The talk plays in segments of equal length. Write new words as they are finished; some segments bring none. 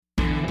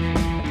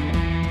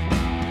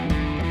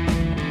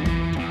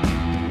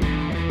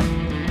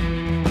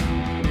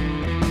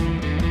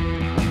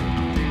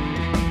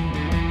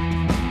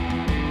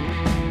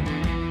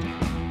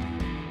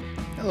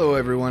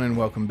everyone, and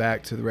welcome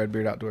back to the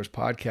Redbeard Outdoors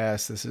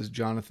podcast. This is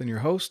Jonathan, your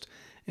host,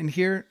 and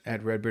here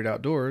at Redbeard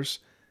Outdoors,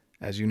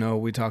 as you know,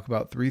 we talk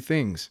about three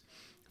things: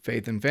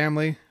 faith and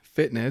family,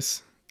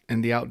 fitness,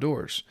 and the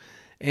outdoors.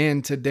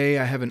 And today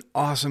I have an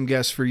awesome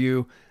guest for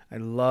you. I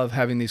love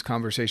having these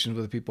conversations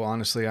with people.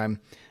 Honestly,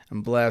 I'm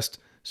blessed,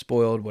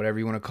 spoiled, whatever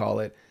you want to call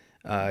it.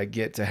 I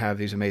get to have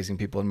these amazing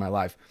people in my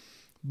life.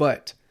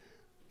 But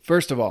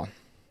first of all,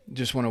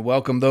 just want to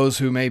welcome those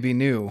who may be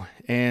new.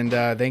 And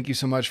thank you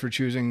so much for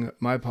choosing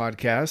my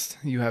podcast.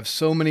 You have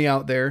so many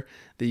out there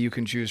that you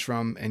can choose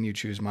from, and you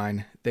choose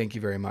mine. Thank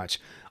you very much.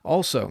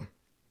 Also,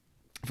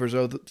 for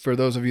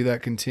those of you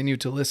that continue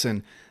to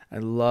listen, I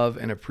love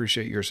and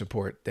appreciate your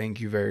support. Thank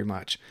you very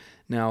much.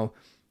 Now,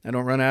 I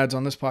don't run ads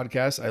on this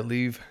podcast. I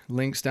leave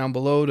links down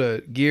below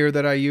to gear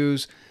that I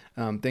use,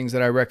 things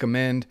that I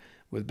recommend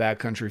with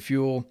Backcountry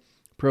Fuel,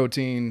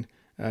 protein,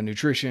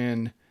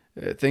 nutrition,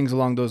 things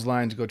along those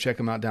lines. Go check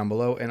them out down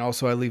below. And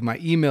also I leave my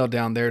email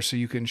down there so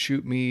you can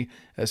shoot me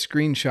a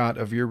screenshot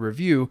of your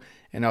review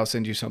and I'll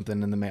send you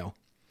something in the mail.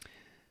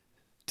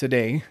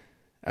 Today,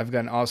 I've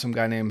got an awesome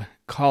guy named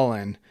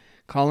Colin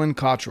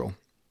Cottrell.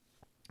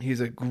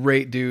 He's a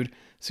great dude,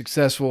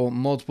 successful,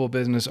 multiple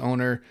business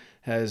owner,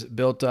 has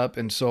built up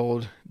and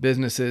sold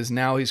businesses.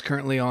 Now he's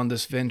currently on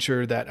this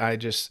venture that I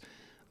just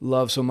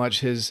love so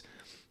much. His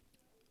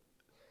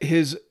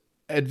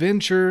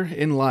adventure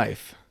in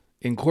life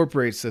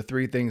incorporates the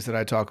three things that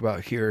I talk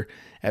about here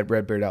at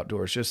Redbeard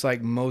Outdoors. Just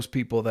like most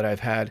people that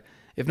I've had,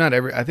 if not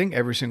I think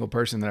every single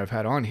person that I've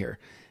had on here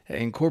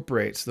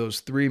incorporates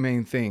those three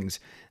main things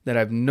that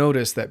I've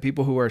noticed that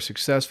people who are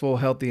successful,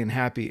 healthy, and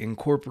happy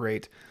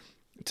incorporate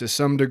to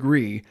some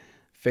degree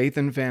faith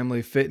and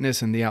family,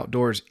 fitness, and the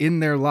outdoors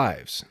in their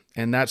lives.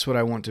 And that's what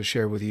I want to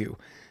share with you.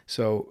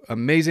 So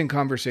amazing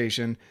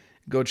conversation.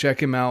 Go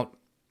check him out.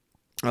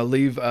 I'll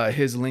leave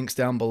his links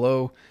down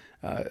below.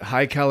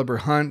 High Caliber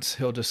Hunts,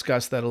 he'll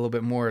discuss that a little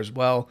bit more as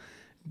well.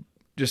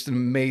 Just an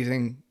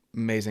amazing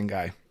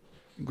guy.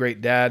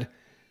 Great dad.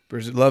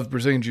 Loves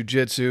Brazilian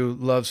Jiu-Jitsu,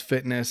 loves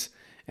fitness,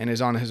 and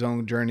is on his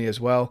own journey as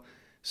well.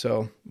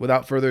 So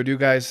without further ado,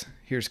 guys,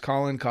 here's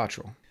Colin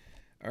Cottrell.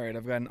 All right,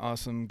 I've got an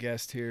awesome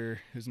guest here.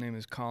 His name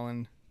is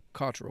Colin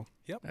Cottrell.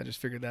 Yep. I just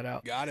figured that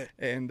out. Got it.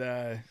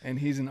 And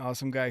he's an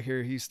awesome guy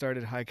here. He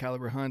started High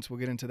Caliber Hunts. We'll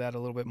get into that a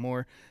little bit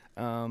more.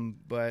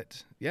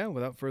 But yeah,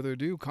 without further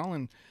ado,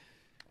 Colin,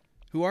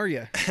 who are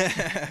you?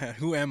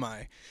 Who am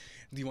I?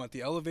 Do you want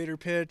the elevator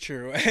pitch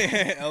or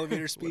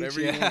elevator speech?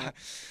 Whatever you want.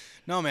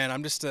 No, man,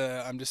 I'm just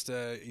a,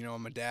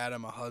 I'm a dad,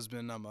 I'm a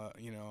husband,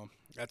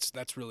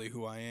 that's really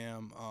who I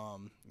am.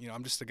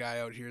 I'm just a guy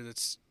out here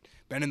that's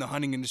been in the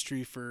hunting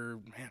industry for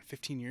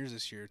 15 years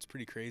this year. It's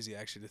pretty crazy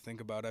actually to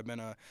think about. I've been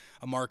a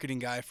marketing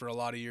guy for a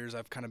lot of years.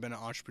 I've kind of been an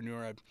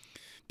entrepreneur. I've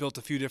built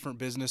a few different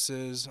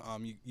businesses.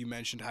 You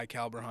mentioned High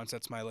Caliber Hunts.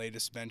 That's my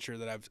latest venture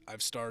that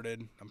I've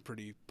started. I'm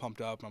pretty pumped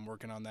up. I'm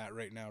working on that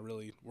right now,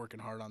 really working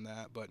hard on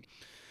that. But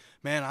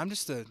man, I'm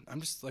just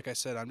like I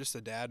said, I'm just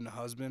a dad and a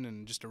husband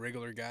and just a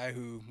regular guy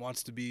who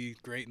wants to be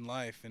great in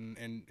life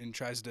and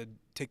tries to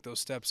take those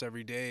steps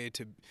every day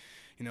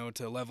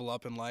to level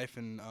up in life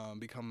and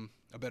become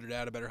a better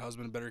dad, a better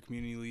husband, a better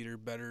community leader,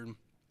 better,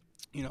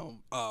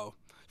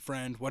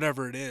 friend,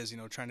 whatever it is,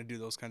 trying to do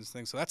those kinds of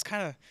things. So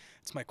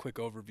it's my quick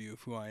overview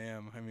of who I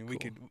am. I mean,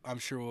 Cool. I'm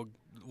sure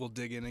we'll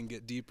dig in and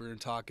get deeper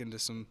and talk into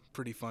some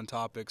pretty fun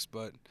topics,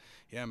 but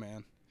yeah,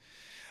 man.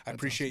 I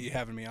appreciate awesome. You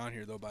having me on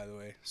here, though, by the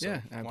way. So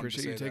Yeah, I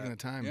appreciate you taking the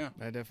time. Yeah.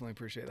 I definitely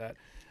appreciate that.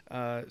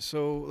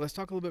 So let's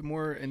talk a little bit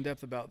more in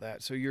depth about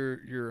that. So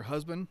you're your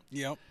husband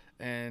Yep.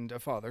 and a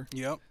father.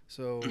 Yep.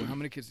 So how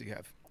many kids do you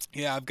have?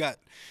 Yeah, I've got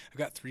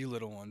three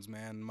little ones,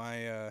 man.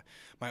 My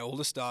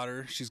oldest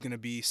daughter, she's gonna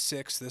be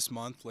 6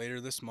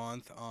 later this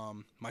month.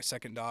 My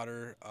second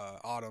daughter,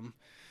 Autumn,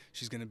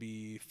 she's gonna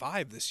be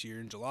 5 this year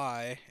in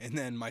July, and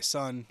then my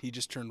son, he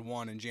just turned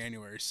 1 in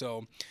January.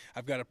 So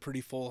I've got a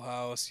pretty full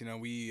house.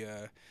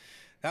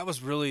 That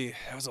was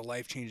a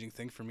life-changing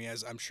thing for me,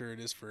 as I'm sure it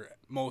is for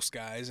most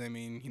guys. I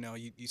mean,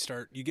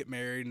 you get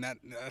married, and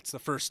that's the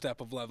first step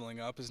of leveling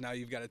up, is now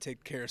you've got to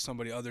take care of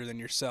somebody other than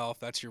yourself.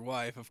 That's your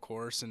wife, of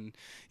course, and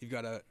you've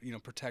got to,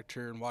 protect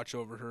her and watch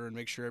over her and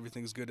make sure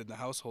everything's good in the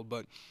household.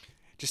 But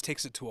just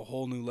takes it to a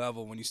whole new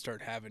level when you start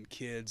having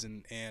kids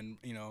and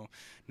now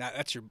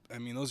that's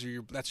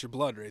your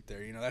blood right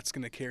there. That's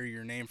going to carry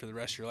your name for the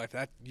rest of your life.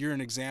 That you're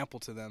an example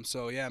to them.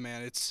 So yeah,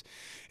 man, it's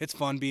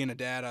fun being a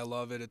dad. I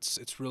love it.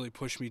 It's really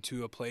pushed me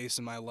to a place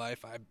in my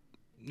life I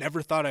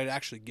never thought I'd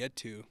actually get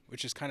to,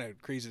 which is kind of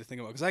crazy to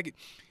think about, because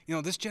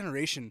this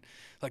generation,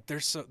 like they're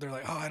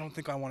like, oh, I don't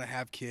think I want to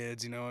have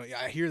kids.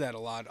 I hear that a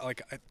lot.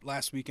 Like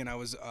last weekend I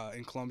was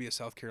in Columbia,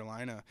 South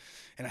Carolina,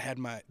 and I had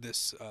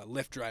this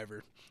Lyft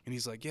driver, and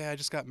he's like, yeah, I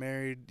just got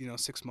married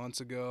 6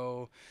 months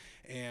ago,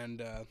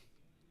 and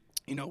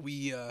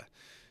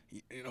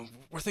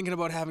we're thinking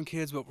about having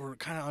kids, but we're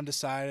kind of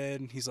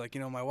undecided. And he's like,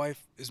 my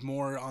wife is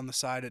more on the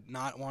side of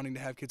not wanting to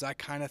have kids. I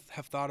kind of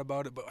have thought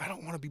about it, but I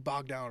don't want to be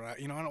bogged down. I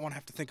don't want to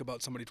have to think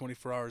about somebody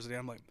 24 hours a day.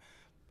 I'm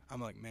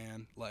like,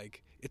 man,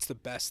 like, it's the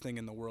best thing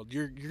in the world.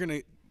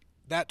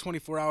 that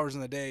 24 hours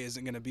in the day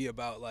isn't going to be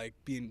about like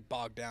being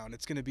bogged down.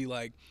 It's going to be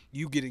like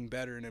you getting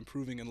better and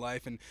improving in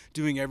life and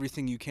doing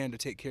everything you can to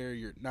take care of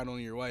your, not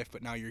only your wife,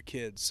 but now your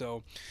kids.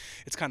 So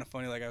it's kind of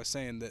funny, like I was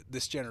saying, that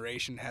this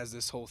generation has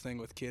this whole thing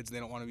with kids. They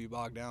don't want to be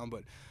bogged down,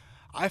 but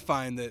I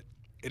find that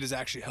it has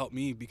actually helped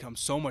me become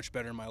so much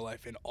better in my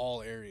life in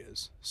all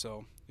areas.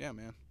 So yeah,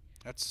 man,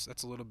 that's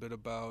a little bit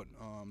about,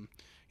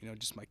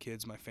 just my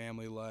kids, my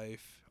family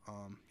life.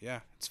 Yeah,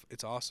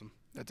 it's awesome.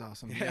 That's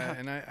awesome. Yeah. Yeah,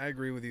 and I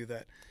agree with you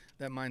that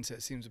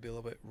mindset seems to be a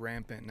little bit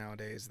rampant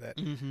nowadays, that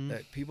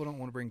that people don't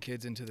want to bring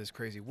kids into this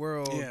crazy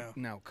world. Yeah.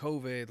 Now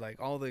COVID, like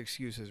all the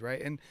excuses,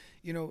 right? And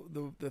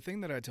the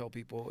thing that I tell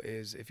people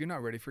is, if you're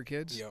not ready for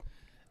kids, Yep.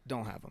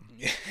 don't have them.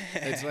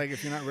 It's like,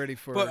 if you're not ready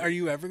for. But are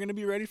you ever going to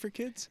be ready for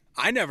kids?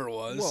 I never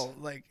was. Well,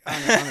 like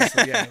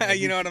honestly, yeah. Like,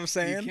 you know what I'm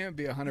saying? You can't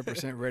be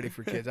 100% ready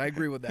for kids. I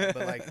agree with that.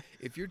 But like,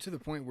 if you're to the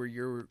point where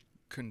you're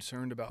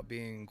concerned about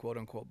being quote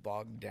unquote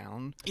bogged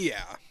down,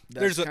 yeah,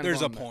 that's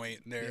there's a on the- point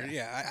there. Yeah.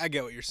 Yeah, I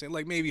get what you're saying.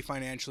 Like maybe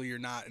financially you're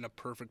not in a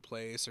perfect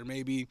place, or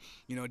maybe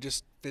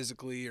just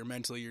physically or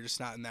mentally you're just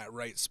not in that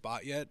right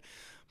spot yet.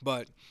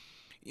 But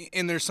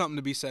and there's something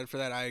to be said for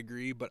that. I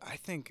agree. But I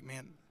think,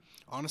 man,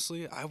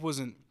 honestly, I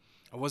wasn't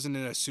in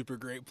a super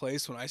great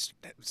place when I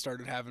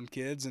started having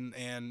kids,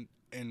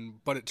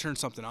 but it turned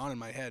something on in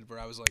my head where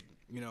I was like,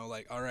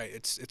 all right,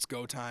 it's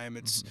go time.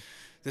 It's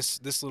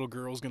this little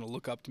girl's going to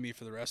look up to me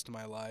for the rest of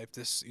my life.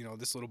 This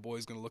little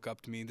boy's going to look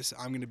up to me.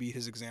 I'm going to be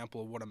his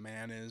example of what a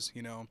man is,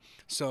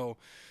 So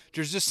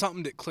there's just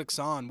something that clicks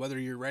on whether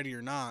you're ready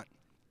or not.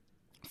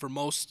 For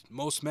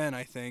most men,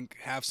 I think,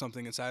 have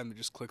something inside them that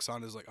just clicks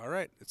on. Is like, all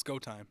right, it's go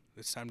time.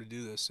 It's time to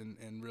do this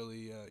and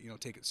really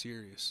take it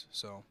serious.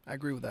 So I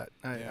agree with that.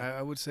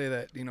 I would say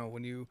that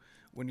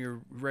when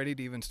you're ready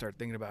to even start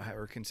thinking about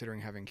or considering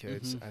having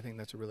kids, I think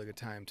that's a really good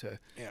time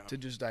to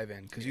just dive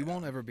in, because you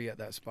won't ever be at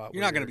that spot.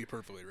 You're not going to be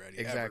perfectly ready.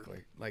 Exactly.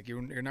 Ever. Like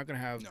you're not going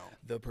to have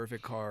the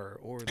perfect car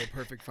or the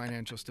perfect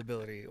financial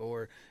stability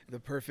or the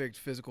perfect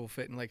physical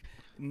fit, and like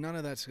none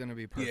of that's going to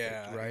be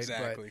perfect, right?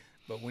 Exactly.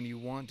 But when you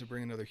want to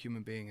bring another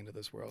human being into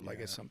this world, like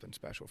it's something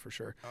special for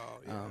sure. Oh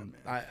yeah,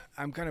 man.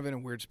 I'm kind of in a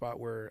weird spot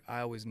where I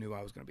always knew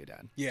I was going to be a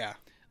dad. Yeah.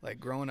 Like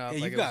growing up,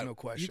 like it was no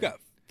question. You got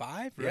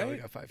 5, right? Yeah, we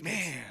got 5 kids.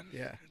 Man,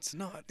 yeah, it's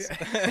nuts.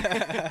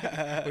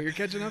 Well, you're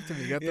catching up to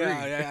me. You got 3.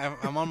 Yeah,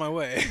 I'm on my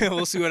way.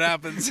 We'll see what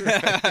happens.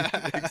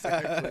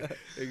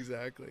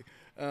 Exactly.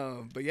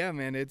 But yeah,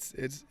 man, it's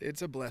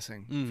a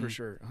blessing for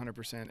sure,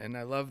 100%. And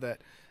I love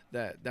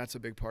that's a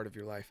big part of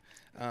your life.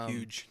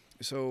 Huge.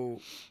 So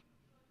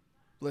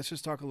let's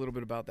just talk a little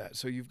bit about that.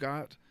 So you've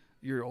got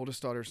your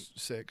oldest daughter's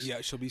 6.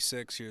 Yeah, she'll be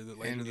 6 here later this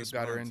month. And you've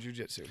got her in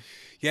jiu-jitsu.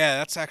 Yeah,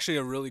 that's actually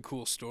a really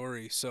cool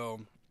story.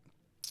 So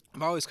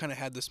I've always kind of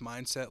had this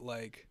mindset,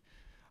 like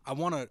I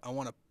want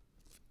to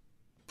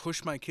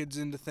push my kids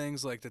into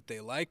things like that they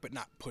like, but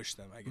not push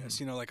them, I guess.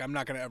 Like I'm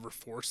not going to ever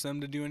force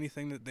them to do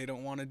anything that they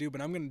don't want to do,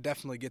 but I'm going to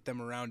definitely get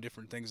them around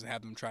different things and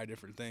have them try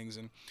different things.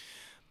 And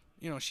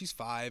she's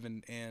 5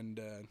 and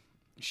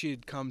she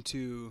had come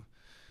to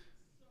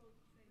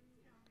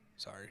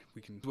Sorry,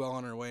 we can dwell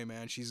on her way,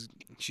 man. She's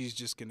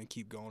just gonna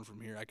keep going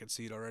from here. I can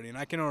see it already, and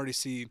I can already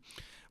see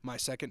my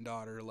second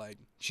daughter, like,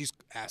 she's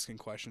asking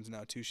questions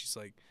now too. She's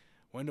like,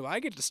 when do I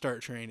get to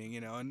start training?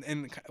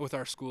 And with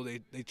our school, they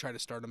try to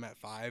start them at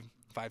 5,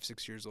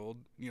 6 years old.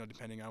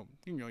 Depending on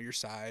your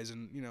size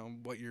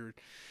and what you're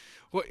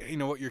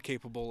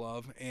capable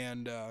of.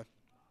 And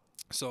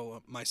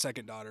so my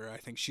second daughter, I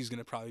think she's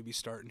gonna probably be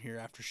starting here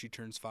after she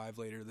turns 5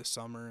 later this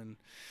summer. And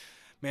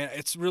man,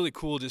 it's really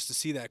cool just to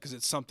see that, because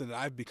it's something that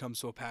I've become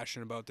so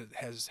passionate about that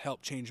has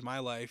helped change my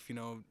life,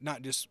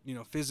 not just,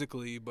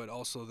 physically, but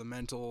also the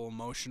mental,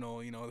 emotional,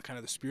 the kind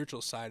of the spiritual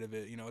side of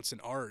it. It's an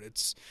art.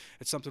 It's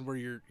something where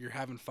you're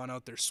having fun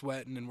out there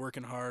sweating and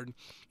working hard,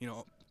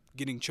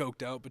 getting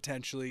choked out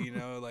potentially,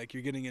 like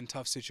you're getting in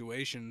tough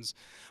situations,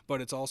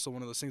 but it's also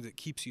one of those things that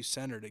keeps you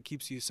centered. It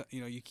keeps you,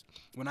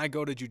 when I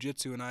go to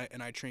jiu-jitsu and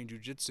I train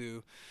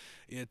jiu-jitsu,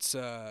 it's,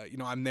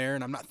 I'm there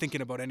and I'm not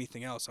thinking about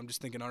anything else. I'm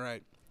just thinking, all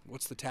right,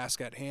 what's the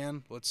task at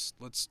hand? Let's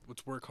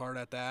work hard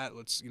at that.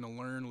 Let's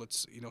learn.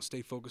 Let's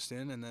stay focused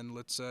in, and then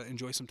let's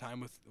enjoy some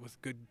time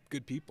with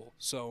good people.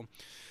 So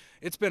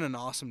it's been an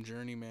awesome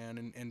journey,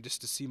 man, and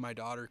just to see my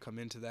daughter come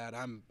into that,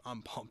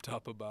 I'm pumped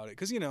up about it,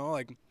 because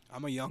like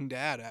I'm a young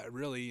dad.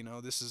 Really,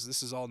 this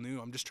is all new.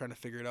 I'm just trying to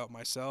figure it out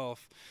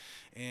myself,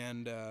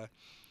 and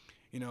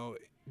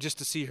just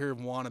to see her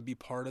want to be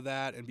part of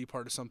that and be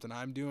part of something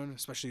I'm doing,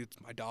 especially it's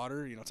my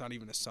daughter, it's not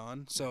even a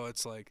son. So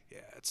it's like, yeah,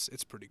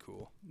 it's pretty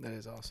cool. That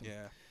is awesome.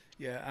 Yeah.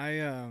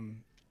 Yeah.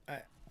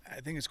 I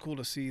think it's cool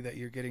to see that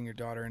you're getting your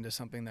daughter into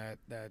something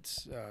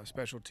that's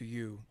special to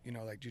you,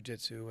 like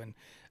jiu-jitsu. And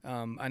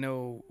I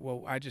know,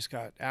 I just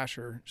got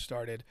Asher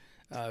started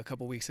a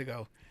couple weeks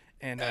ago,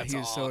 and he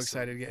was so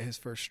excited to get his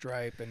first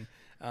stripe. And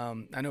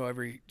I know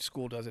every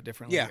school does it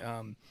differently.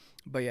 Yeah.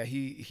 But yeah,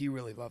 he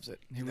really loves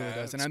it. He really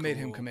does. And I made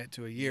him commit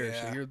to a year.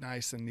 Yeah. So you're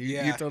nice, and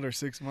you told her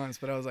 6 months.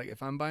 But I was like,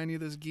 if I'm buying you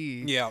this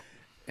gi,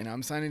 and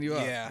I'm signing you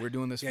up. Yeah. We're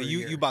doing this Yeah, for a you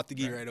year. bought the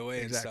gi Right. right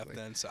away Exactly. and stuff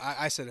then. So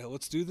I said, hey,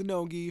 let's do the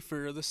no gi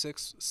for the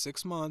six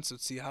months.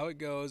 Let's see how it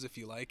goes. If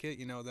you like it,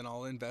 then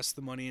I'll invest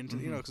the money into,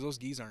 because those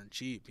gis aren't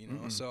cheap,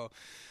 So,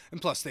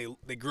 and plus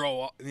they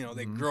grow,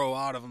 they grow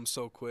out of them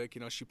so quick.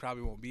 She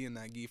probably won't be in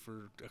that gi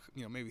for,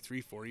 maybe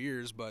 3-4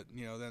 years, but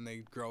then they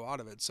grow out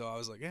of it. So I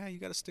was like, yeah, you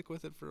got to stick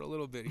with it for a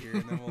little bit here,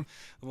 and then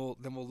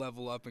we'll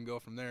level up and go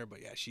from there.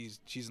 But yeah, she's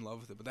in love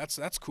with it. But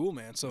that's cool,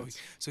 man. So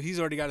he's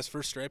already got his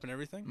first stripe and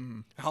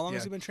everything. How long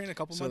has he been training? A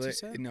couple months, you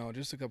said? No,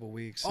 just a couple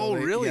weeks. So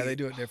really? Yeah, they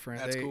do it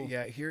different. That's cool.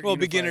 Yeah, here. Well,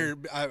 beginner.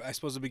 I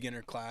suppose a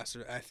beginner class.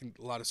 Or I think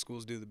a lot of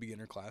schools do the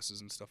beginner classes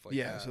and stuff like that.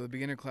 Yeah, so the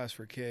beginner class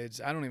for kids.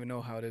 I don't even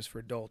know how it is for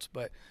adults,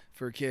 but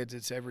for kids,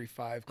 it's every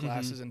 5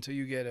 classes until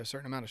you get a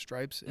certain amount of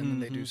stripes, and then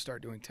they do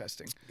start doing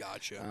testing.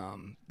 Gotcha.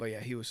 But yeah,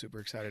 he was super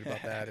excited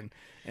about that,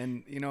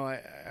 and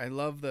I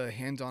love the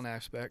hands-on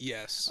aspect.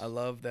 Yes. I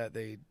love that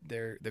the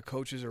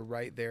coaches are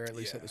right there, at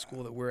least at the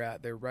school that we're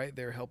at. They're right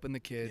there helping the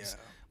kids,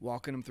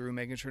 walking them through,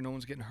 making sure no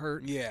one's getting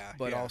hurt. Yeah.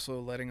 But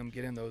also letting them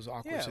get in those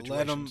awkward situations.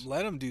 situations.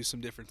 Let them do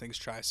some different things,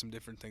 try some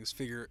different things,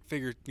 figure.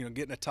 Get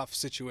in a tough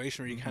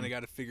situation where you kind of got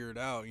to figure it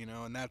out,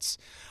 and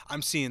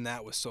I'm seeing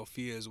that with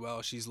Sophia as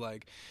well. She's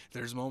like,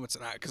 there's moments,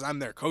 because I'm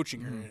there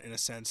coaching her in a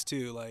sense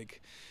too,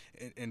 like.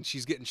 And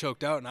she's getting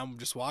choked out, and I'm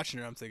just watching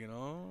her. I'm thinking,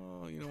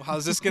 oh,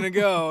 how's this gonna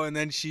go? And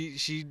then she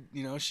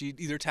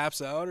either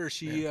taps out or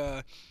she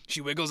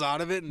wiggles out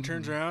of it and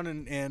turns around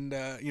and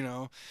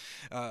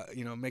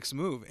makes a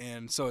move.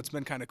 And so it's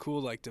been kind of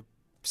cool, like to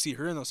see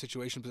her in those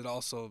situations, but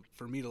also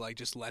for me to like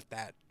just let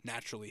that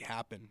naturally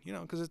happen,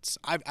 because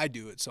I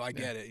do it, so I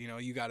get it.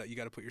 You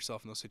gotta put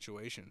yourself in those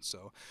situations.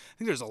 So I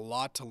think there's a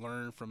lot to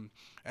learn from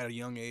at a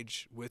young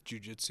age with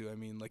jiu-jitsu. I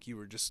mean, like you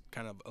were just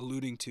kind of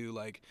alluding to,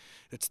 like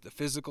it's the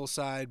physical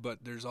side, but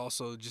there's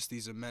also just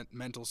these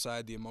mental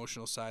side, the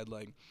emotional side.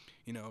 Like,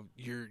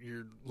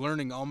 you're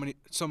learning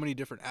so many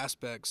different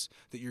aspects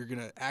that you're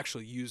gonna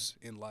actually use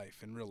in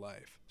real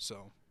life.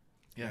 So.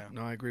 Yeah,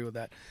 no, I agree with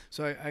that.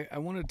 So I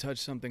wanted to touch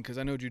something because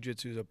I know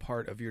jiu-jitsu is a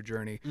part of your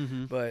journey,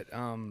 but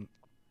I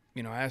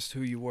asked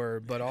who you were,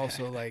 but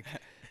also like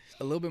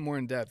a little bit more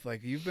in depth.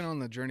 Like you've been on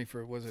the journey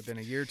for, was it been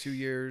a year, 2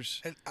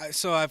 years?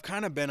 So I've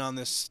kind of been on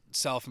this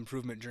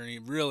self-improvement journey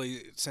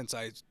really since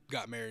I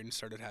got married and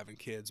started having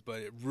kids,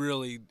 but it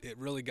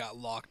really got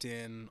locked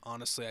in.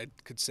 Honestly, I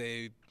could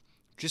say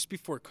just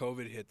before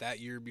COVID hit, that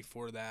year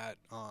before that,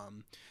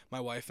 my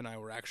wife and I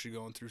were actually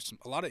going through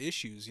a lot of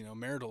issues,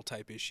 marital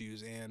type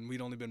issues, and we'd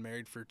only been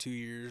married for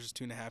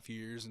 2.5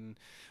 years, and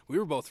we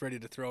were both ready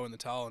to throw in the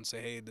towel and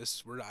say, hey,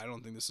 I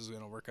don't think this is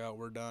going to work out.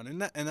 We're done.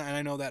 And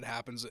I know that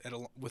happens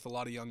with a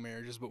lot of young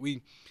marriages, but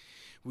we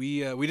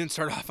didn't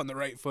start off on the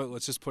right foot.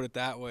 Let's just put it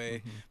that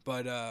way.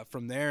 But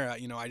from there,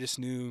 I just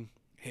knew,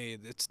 hey,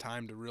 it's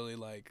time to really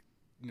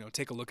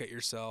take a look at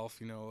yourself,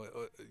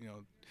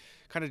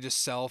 kind of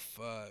just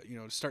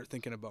start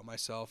thinking about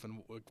myself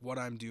and what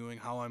I'm doing,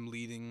 how I'm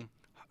leading,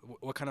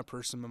 what kind of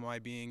person am I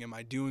being? Am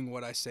I doing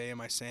what I say?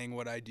 Am I saying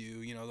what I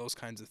do? Those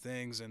kinds of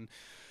things. And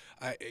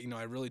I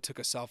really took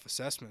a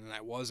self-assessment, and I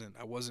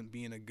wasn't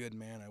being a good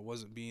man. I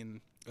wasn't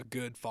being a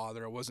good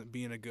father. I wasn't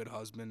being a good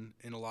husband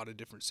in a lot of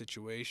different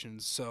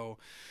situations. So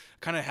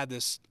kind of had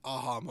this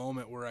aha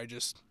moment where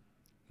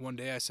one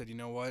day I said, you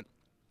know what?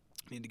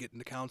 I need to get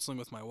into counseling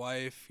with my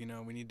wife.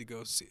 We need to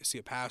go see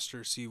a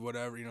pastor, see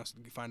whatever,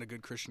 find a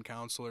good Christian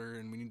counselor,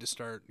 and we need to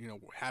start,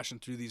 hashing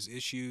through these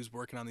issues,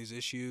 working on these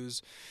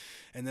issues.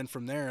 And then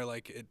from there,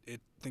 like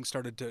things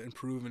started to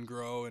improve and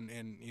grow,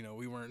 and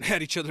we weren't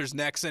at each other's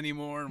necks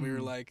anymore. And we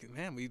were like,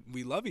 man,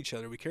 we love each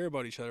other. We care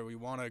about each other. We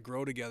want to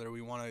grow together.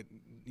 We want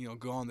to,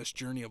 go on this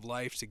journey of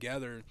life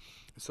together.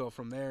 So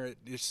from there, it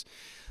just,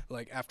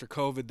 like after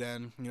COVID,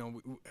 then,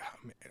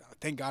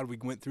 thank God we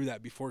went through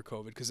that before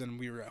COVID, because then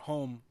we were at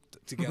home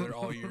together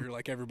all year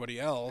like everybody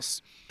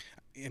else.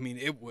 I mean,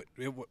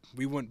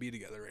 we wouldn't be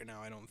together right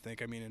now, I don't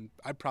think. I mean, and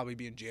I'd probably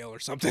be in jail or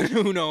something.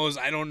 Who knows?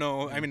 I don't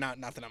know. I mean,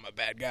 not that I'm a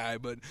bad guy,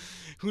 but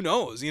who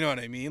knows? You know what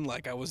I mean?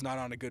 Like, I was not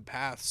on a good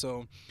path.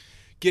 So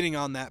getting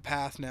on that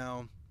path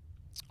now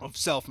of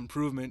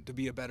self-improvement to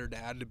be a better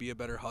dad, to be a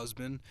better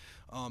husband,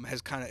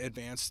 has kind of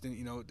advanced, and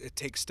it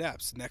takes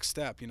steps. Next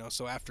step,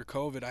 so after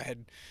COVID,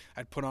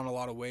 I'd put on a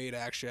lot of weight.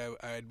 Actually,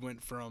 I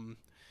went from,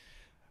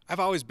 I've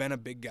always been a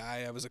big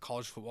guy. I was a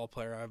college football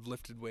player. I've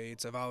lifted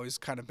weights. I've always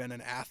kind of been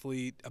an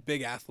athlete, a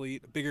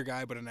bigger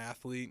guy, but an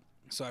athlete.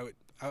 So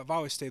I've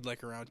always stayed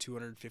like around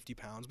 250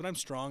 pounds, but I'm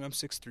strong. I'm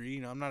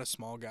 6'3", I'm not a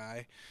small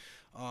guy.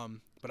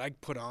 But I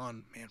put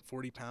on,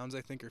 40 pounds,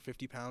 I think, or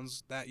 50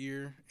 pounds that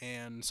year.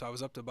 And so I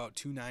was up to about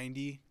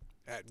 290,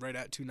 right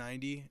at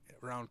 290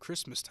 around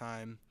Christmas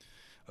time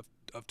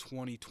of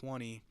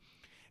 2020.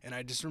 And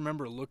I just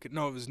remember it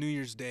was New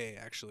Year's Day,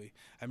 actually.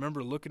 I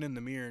remember looking in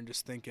the mirror and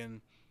just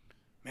thinking,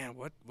 man,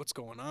 what's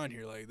going on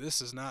here? Like, this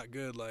is not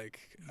good.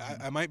 Like,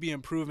 I might be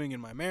improving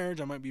in my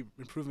marriage. I might be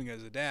improving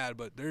as a dad,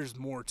 but there's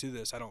more to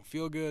this. I don't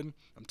feel good.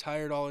 I'm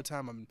tired all the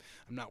time. I'm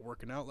not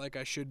working out like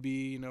I should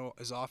be, you know,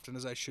 as often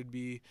as I should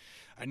be.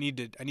 I need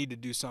to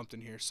do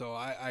something here. So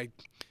I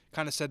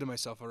kind of said to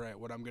myself, all right,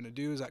 what I'm going to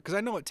do is, because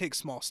I know it takes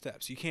small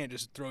steps. You can't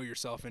just throw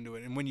yourself into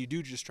it. And when you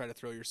do just try to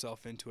throw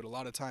yourself into it, a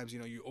lot of times, you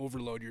know, you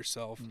overload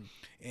yourself,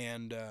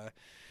 and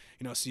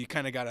you know, so you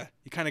kind of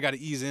gotta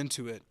ease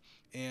into it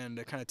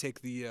and kind of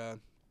take the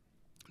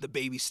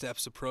baby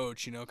steps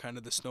approach, you know, kind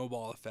of the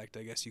snowball effect,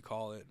 I guess you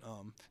call it,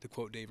 to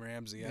quote Dave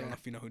Ramsey. I don't know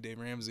if you know who Dave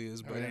Ramsey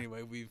is, but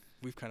anyway,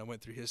 we've kind of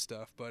went through his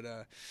stuff. But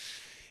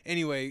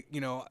anyway,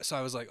 you know, so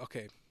I was like,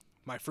 okay,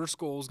 my first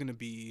goal is going to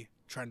be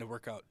trying to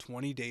work out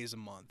 20 days a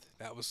month.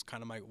 That was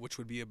kind of which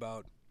would be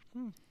about,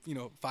 you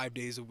know, 5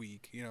 days a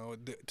week, you know,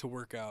 to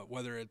work out,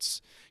 whether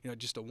it's, you know,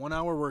 just a 1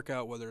 hour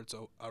workout, whether it's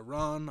a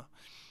run,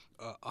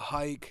 a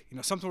hike, you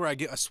know, something where I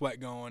get a sweat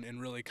going and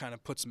really kind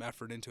of put some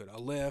effort into it, a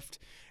lift.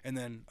 And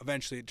then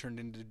eventually it turned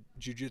into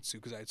jiu-jitsu,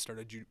 because I had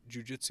started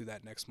jiu-jitsu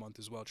that next month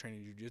as well,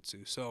 training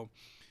jiu-jitsu. So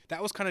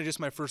that was kind of just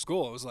my first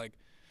goal. I was like,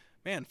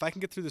 man, if I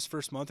can get through this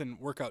first month and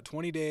work out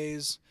 20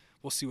 days,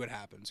 we'll see what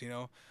happens, you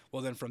know?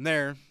 Well, then from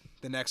there,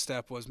 the next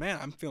step was, man,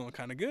 I'm feeling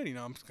kind of good. You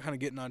know, I'm kind of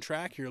getting on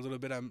track here a little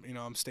bit.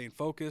 I'm staying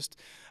focused.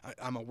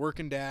 I'm a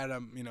working dad.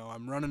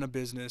 I'm running a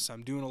business.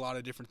 I'm doing a lot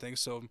of different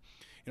things. So, you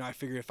know, I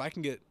figured if I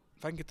can get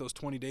those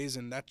 20 days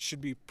in, that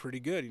should be pretty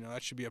good. You know,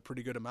 that should be a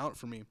pretty good amount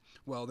for me.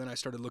 Well, then I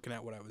started looking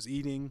at what I was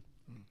eating.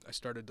 I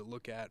started to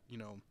look at, you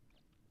know,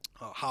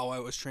 how I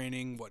was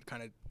training, what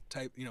kind of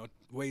type, you know,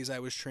 ways I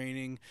was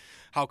training,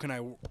 how can I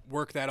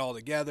work that all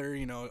together,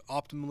 you know,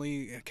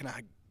 optimally. Can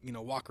I, you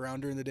know, walk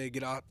around during the day,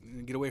 get out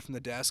and get away from the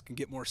desk and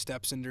get more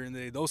steps in during the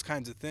day, those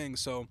kinds of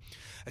things. So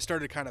I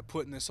started kind of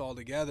putting this all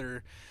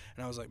together,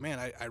 and I was like, man,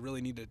 I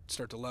really need to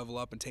start to level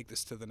up and take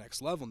this to the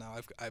next level now.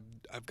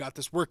 I've got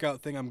this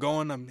workout thing. I'm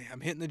going, I'm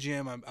hitting the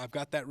gym. I've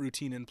got that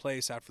routine in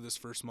place after this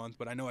first month,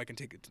 but I know I can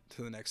take it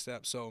to the next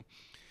step. So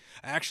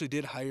I actually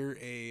did hire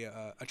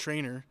a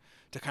trainer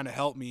to kind of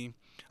help me.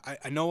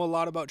 I know a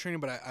lot about training,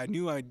 but I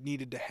knew I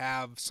needed to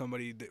have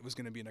somebody that was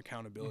going to be an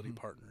accountability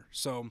partner.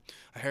 So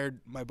I hired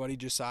my buddy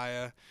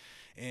Josiah,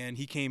 and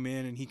he came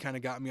in and he kind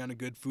of got me on a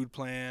good food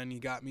plan. He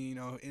got me, you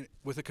know,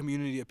 with a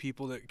community of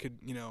people that could,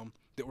 you know,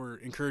 that were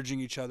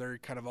encouraging each other,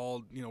 kind of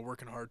all, you know,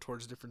 working hard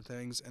towards different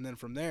things. And then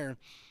from there,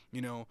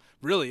 you know,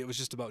 really it was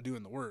just about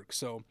doing the work.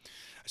 So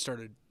I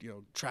started, you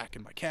know,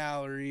 tracking my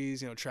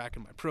calories, you know,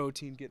 tracking my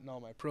protein, getting all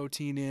my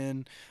protein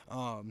in,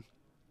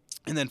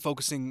 and then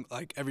focusing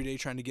like every day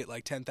trying to get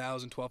like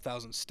 10,000,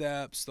 12,000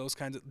 steps, those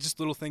kinds of just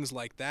little things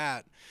like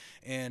that.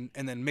 And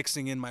then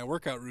mixing in my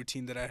workout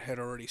routine that I had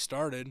already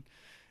started.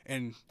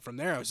 And from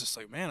there, I was just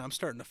like, man, I'm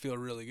starting to feel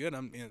really good.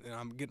 I'm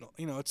getting,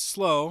 you know, it's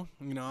slow.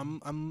 You know,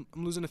 I'm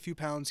losing a few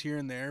pounds here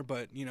and there,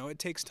 but you know, it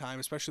takes time,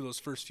 especially those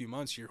first few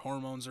months. Your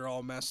hormones are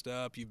all messed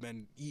up. You've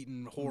been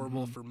eating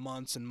horrible for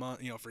months and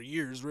months, you know, for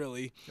years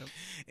really,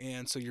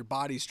 and so your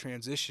body's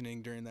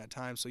transitioning during that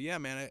time. So yeah,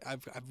 man,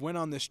 I've went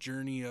on this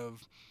journey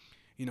of,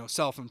 you know,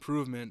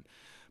 self-improvement,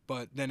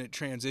 but then it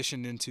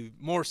transitioned into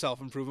more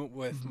self-improvement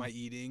with my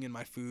eating and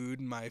my food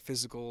and my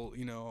physical,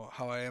 you know,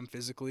 how I am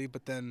physically.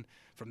 But then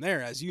from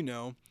there, as you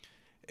know,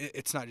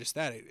 it's not just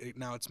that.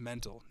 Now it's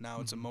mental.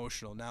 Now it's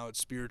emotional. Now it's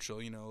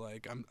spiritual. You know,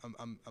 like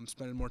I'm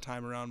spending more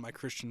time around my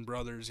Christian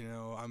brothers. You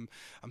know,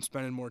 I'm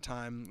spending more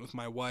time with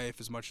my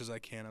wife as much as I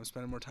can. I'm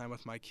spending more time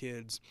with my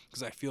kids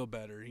because I feel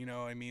better. You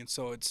know what I mean?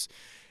 So it's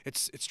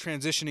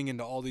transitioning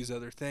into all these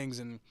other things.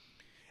 And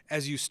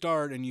as you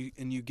start and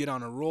you get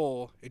on a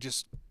roll, it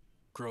just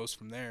grows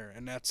from there.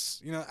 And that's,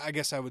 you know, I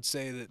guess I would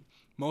say that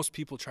most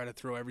people try to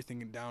throw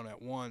everything down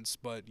at once,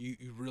 but you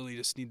really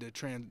just need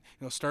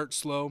to start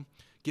slow,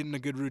 get in a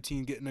good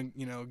routine, get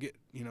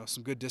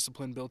some good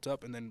discipline built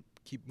up, and then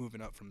keep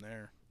moving up from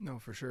there. No,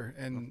 for sure.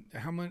 And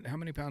how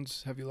many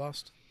pounds have you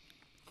lost?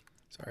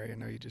 Sorry, I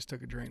know you just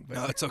took a drink. But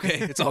no, it's okay.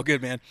 It's all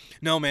good, man.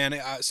 No, man.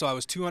 So I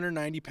was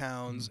 290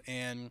 pounds,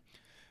 and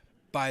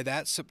by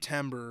that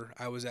September,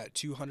 I was at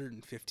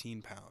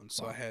 215 pounds.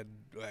 So I had,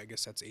 I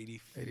guess that's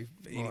 85,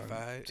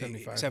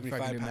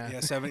 75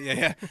 pounds.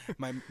 Yeah,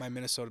 my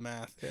Minnesota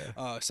math.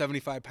 Yeah.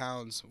 75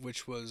 pounds,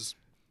 which was,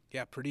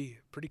 pretty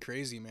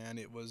crazy, man.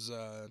 It was,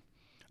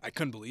 I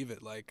couldn't believe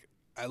it. Like,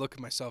 I look at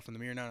myself in the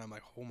mirror now and I'm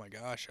like, oh my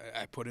gosh,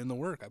 I put in the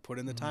work. I put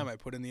in the time. I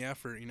put in the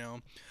effort, you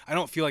know. I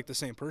don't feel like the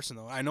same person,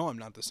 though. I know I'm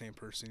not the same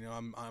person. You know,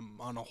 I'm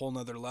on a whole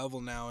nother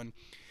level now, and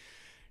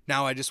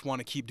now I just want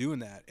to keep doing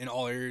that in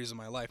all areas of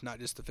my life, not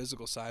just the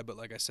physical side, but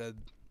like I said,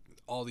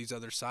 all these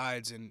other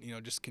sides, and, you know,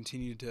 just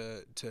continue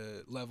to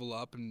level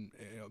up and,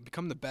 you know,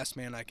 become the best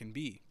man I can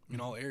be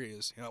in all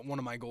areas. You know, one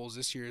of my goals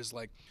this year is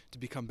like to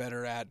become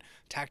better at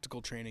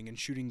tactical training and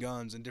shooting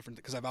guns and different,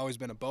 because I've always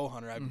been a bow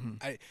hunter.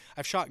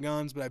 I've shot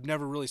guns, but I've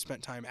never really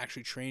spent time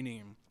actually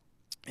training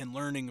and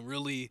learning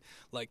really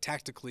like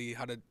tactically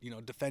how to, you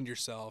know, defend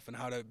yourself and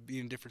how to be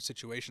in different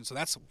situations. So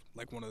that's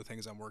like one of the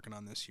things I'm working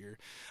on this year.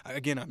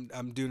 Again,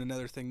 I'm doing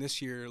another thing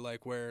this year,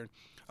 like where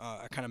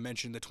I kind of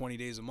mentioned the 20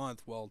 days a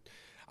month. Well,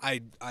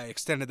 I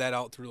extended that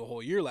out through the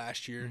whole year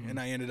last year, Mhm. and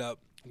I ended up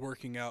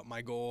working out.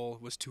 My goal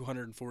was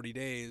 240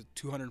 days,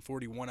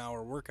 240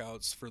 1-hour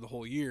workouts for the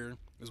whole year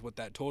is what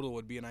that total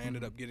would be, and I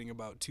ended Mhm. up getting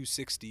about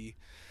 260.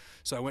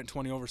 So I went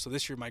 20 over. So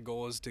this year my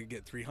goal is to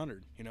get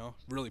 300,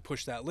 really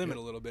push that limit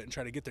Yep. a little bit and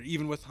try to get there,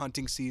 even with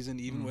hunting season,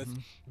 even with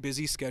Mhm.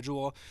 busy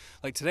schedule.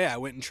 Like today I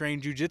went and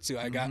trained jujitsu.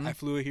 I Mhm.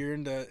 flew here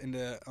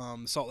into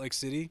Salt Lake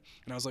City,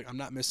 and I was like, I'm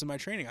not missing my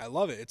training. I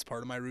love it. It's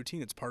part of my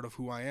routine. It's part of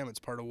who I am. It's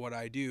part of what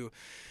I do.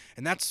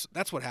 And that's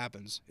what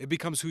happens. It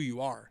becomes who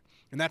you are.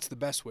 And that's the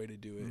best way to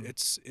do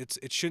it.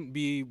 It shouldn't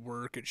be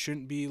work. It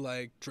shouldn't be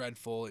like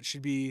dreadful. It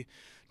should be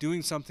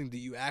doing something that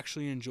you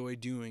actually enjoy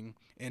doing,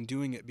 and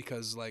doing it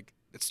because like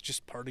it's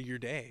just part of your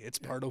day. It's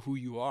part of who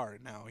you are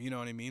now. You know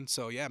what I mean?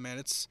 So yeah, man,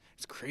 it's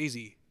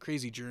crazy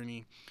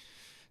journey.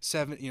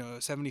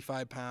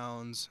 75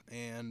 pounds,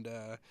 and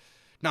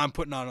now I'm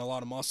putting on a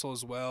lot of muscle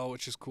as well,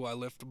 which is cool. I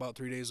lift about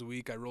 3 days a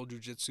week. I roll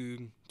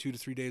jujitsu 2 to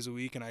 3 days a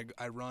week, and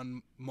I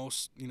run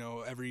most,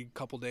 every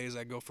couple days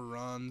I go for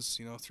runs,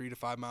 3 to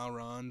 5 mile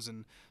runs,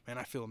 and man,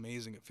 I feel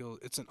amazing.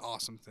 It's an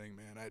awesome thing,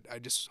 man. I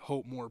just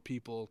hope more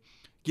people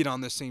get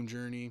on this same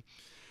journey.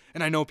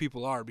 And I know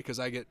people are,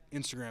 because I get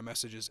Instagram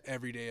messages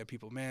every day of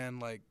people, man,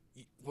 like,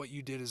 what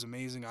you did is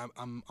amazing.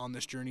 I'm on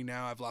this journey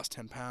now. I've lost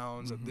 10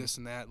 pounds, of this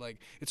and that. Like,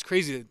 it's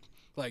crazy that,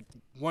 like,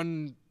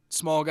 one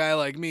small guy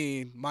like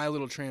me, my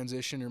little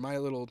transition or my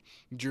little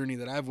journey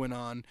that I've went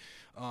on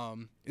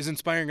is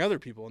inspiring other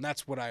people. And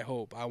that's what I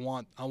hope. I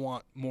want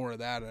more of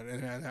that.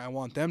 And I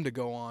want them to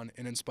go on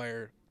and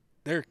inspire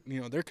their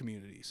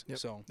communities. Yep,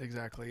 So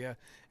exactly, yeah.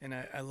 And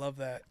I love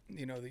that,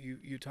 that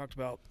you talked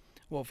about.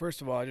 Well,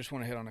 first of all, I just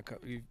want to hit on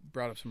you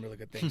brought up some really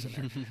good things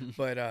in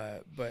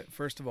there. But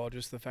first of all,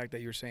 just the fact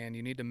that you're saying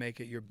you need to make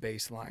it your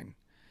baseline.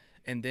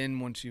 And then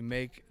once you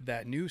make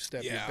that new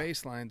step your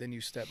baseline, then you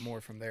step more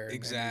from there. And you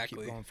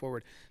Exactly. keep going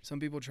forward. Some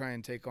people try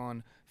and take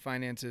on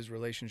finances,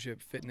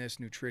 relationship, fitness,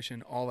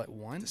 nutrition all at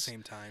once. at the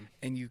same time.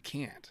 And you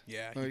can't.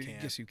 Yeah, Well, you can.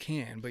 Yes, you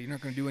can, but you're not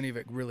going to do any of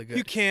it really good.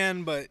 You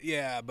can, but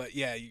yeah,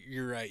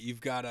 you're right. You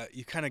kind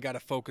of got to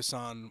focus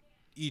on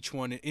each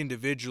one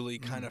individually,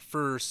 kind of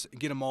first,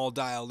 get them all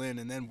dialed in,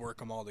 and then work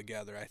them all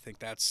together. I think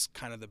that's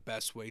kind of the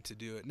best way to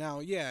do it. Now,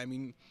 yeah, I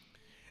mean,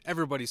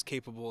 everybody's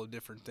capable of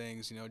different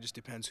things. It just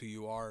depends who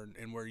you are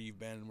and where you've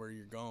been and where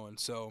you're going.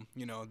 So,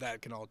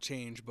 that can all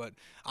change. But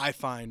I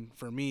find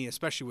for me,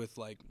 especially with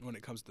like when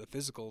it comes to the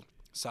physical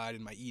side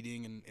and my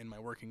eating and my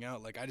working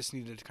out, like I just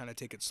needed to kind of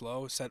take it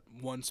slow, set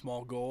one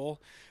small goal,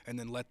 and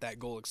then let that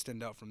goal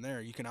extend out from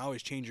there. You can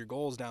always change your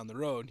goals down the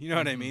road. You know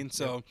what I mean?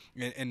 So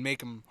and make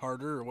them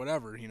harder or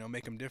whatever.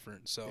 Make them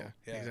different. So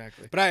yeah,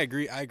 exactly. But I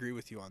agree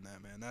with you on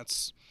that, man.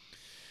 That's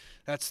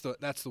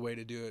the way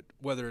to do it.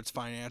 Whether it's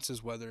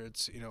finances, whether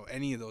it's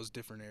any of those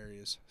different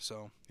areas.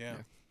 So yeah.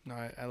 No,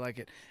 I like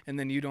it. And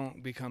then you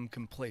don't become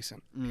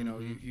complacent.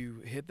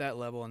 You hit that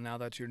level, and now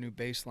that's your new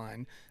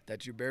baseline.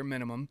 That's your bare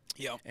minimum.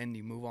 Yep. And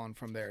you move on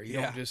from there. You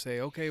don't just say,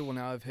 okay, well,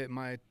 now I've hit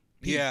my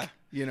peak. Yeah.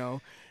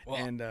 Well,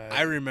 and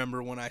I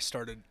remember when I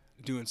started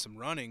doing some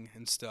running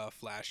and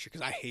stuff last year,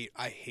 because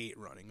I hate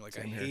running. Like,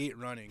 I hate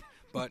running.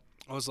 But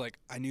I was like,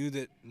 I knew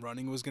that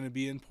running was going to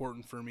be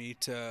important for me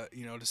to,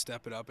 to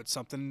step it up. It's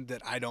something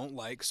that I don't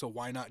like, so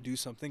why not do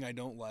something I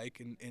don't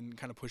like and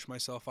kind of push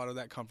myself out of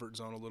that comfort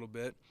zone a little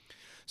bit.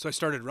 So I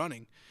started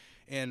running,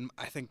 and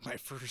I think my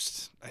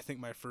first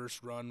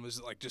run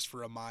was like just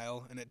for a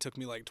mile, and it took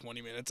me like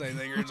 20 minutes, I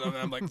think, or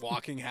something. I'm like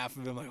walking half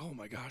of it. I'm like, oh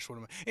my gosh, what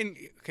am I? And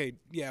okay,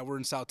 yeah, we're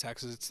in South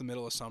Texas. It's the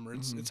middle of summer.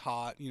 It's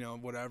hot,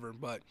 whatever.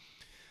 But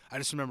I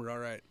just remember, all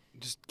right,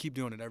 just keep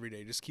doing it every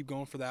day. Just keep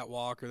going for that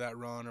walk or that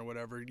run or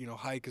whatever.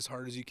 Hike as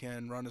hard as you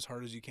can, run as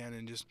hard as you can,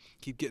 and just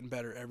keep getting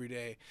better every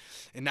day.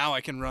 And now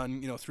I can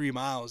run, 3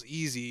 miles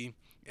easy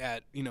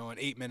at an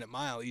 8-minute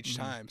mile each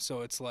time.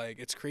 So it's like,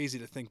 it's crazy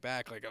to think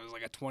back. Like, I was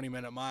like a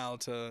 20-minute mile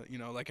to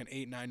like an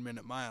 8-9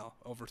 minute mile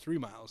over 3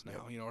 miles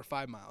now. Or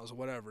 5 miles or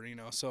whatever.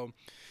 So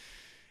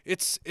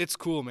it's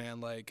cool,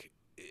 man. Like,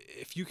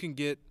 if you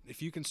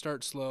can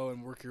start slow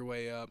and work your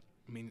way up,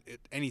 I mean,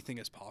 anything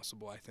is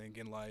possible, I think,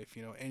 in life.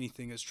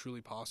 Anything is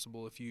truly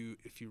possible if you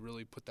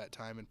really put that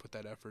time and put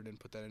that effort and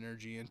put that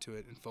energy into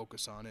it and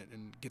focus on it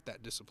and get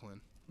that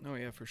discipline. No,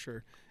 yeah, for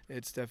sure.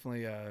 It's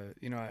definitely,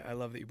 I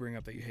love that you bring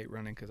up that you hate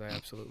running, because I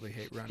absolutely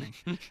hate running.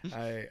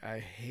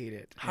 I hate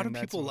it. How do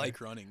people like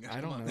running?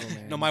 I don't know,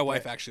 man. No, my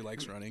wife actually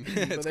likes running.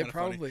 But they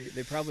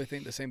probably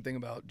think the same thing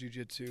about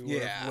jiu-jitsu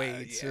or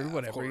weights or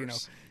whatever,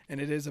 And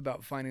it is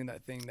about finding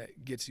that thing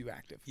that gets you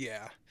active.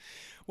 Yeah.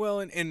 Well,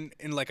 and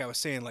like I was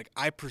saying, like,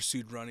 I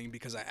pursued running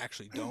because I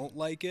actually don't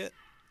like it.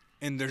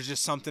 And there's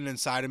just something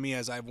inside of me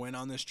as I went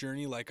on this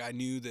journey. Like, I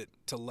knew that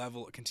to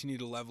continue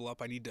to level up,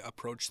 I need to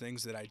approach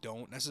things that I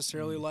don't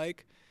necessarily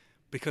like,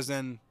 because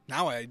then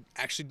now I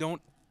actually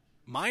don't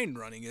mind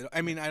running it.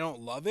 I mean, I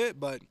don't love it,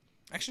 but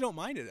I actually don't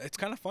mind it. It's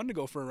kind of fun to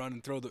go for a run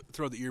and throw the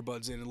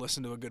earbuds in and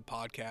listen to a good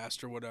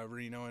podcast or whatever,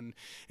 and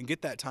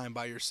get that time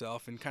by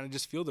yourself and kind of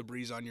just feel the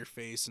breeze on your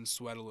face and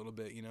sweat a little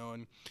bit,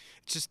 and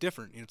it's just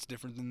different. It's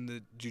different than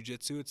the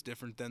jiu-jitsu. It's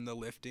different than the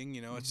lifting,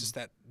 It's just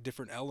that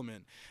different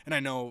element. And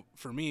I know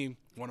for me,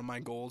 one of my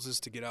goals is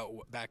to get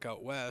back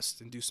out west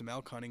and do some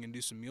elk hunting and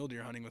do some mule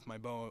deer hunting with my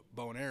bow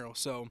and arrow.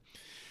 So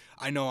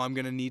I know I'm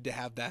going to need to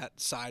have that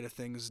side of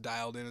things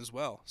dialed in as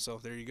well. So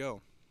there you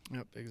go.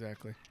 Yep,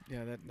 exactly.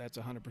 Yeah, that's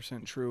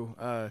 100% true.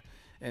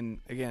 And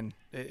again,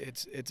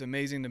 it's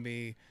amazing to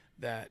me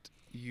that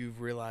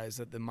you've realized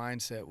that the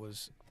mindset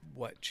was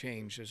what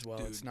changed as well.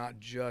 Dude. It's not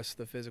just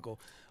the physical,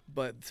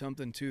 but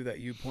something too that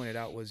you pointed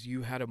out was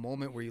you had a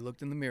moment where you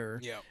looked in the mirror,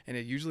 Yep. and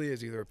it usually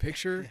is either a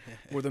picture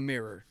or the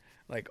mirror.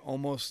 Like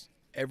almost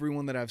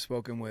everyone that I've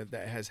spoken with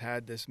that has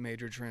had this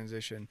major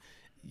transition,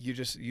 you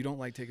don't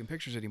like taking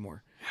pictures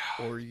anymore,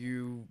 or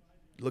you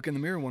look in the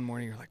mirror one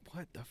morning, you're like,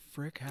 what the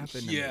frick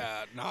happened to me?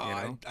 Yeah, no, You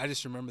know? I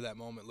just remember that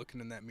moment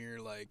looking in that mirror.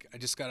 Like, I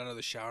just got out of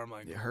the shower. I'm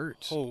like, It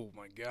hurts. Oh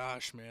my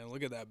gosh, man,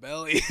 look at that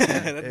belly.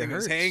 That thing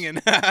was hurts. hanging.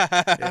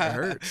 It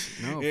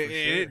hurts. No, for sure.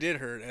 It did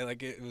hurt.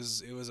 Like, it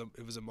was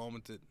a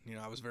moment that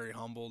I was very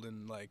humbled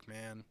and like,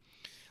 man,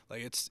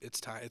 like it's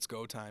time, it's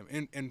go time.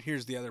 And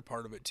here's the other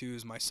part of it too: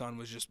 is my son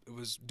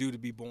was due to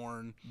be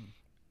born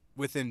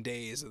within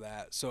days of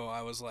that. So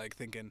I was like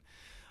thinking,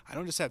 I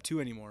don't just have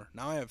 2 anymore.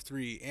 Now I have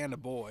 3 and a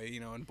boy,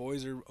 and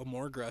boys are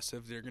more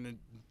aggressive. They're going to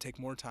take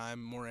more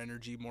time, more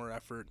energy, more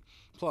effort.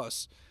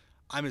 Plus,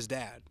 I'm his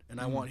dad, and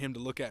I want him to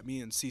look at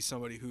me and see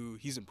somebody who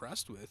he's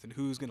impressed with and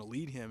who's going to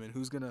lead him and who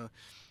he's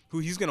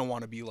going to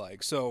want to be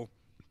like. So,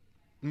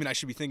 I mean, I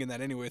should be thinking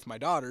that anyway with my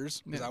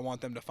daughters because I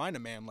want them to find a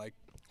man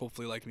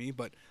hopefully like me,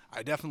 but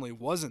I definitely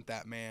wasn't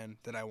that man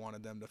that I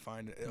wanted them to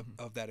find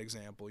of that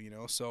example,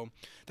 So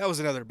that was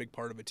another big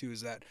part of it too,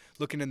 is that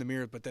looking in the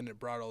mirror, but then it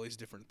brought all these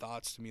different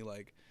thoughts to me,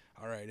 like,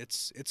 all right,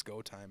 it's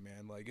go time,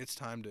 man. Like it's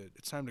time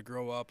to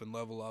grow up and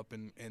level up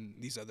in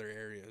these other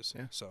areas.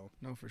 Yeah. So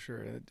No, for sure.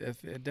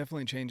 It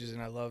definitely changes,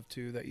 and I love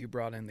too that you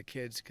brought in the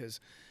kids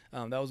because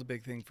that was a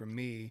big thing for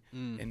me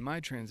in my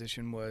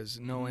transition was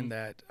knowing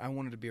that I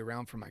wanted to be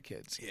around for my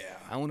kids. Yeah.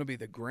 I want to be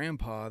the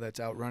grandpa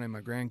that's out running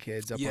my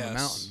grandkids up on the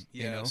mountain.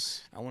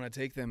 Yes. I want to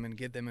take them and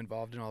get them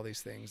involved in all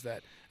these things.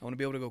 That I want to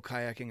be able to go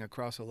kayaking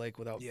across a lake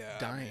without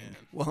dying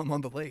while I'm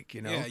on the lake.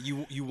 Yeah,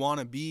 you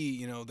want to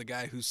be the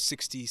guy who's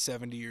 60,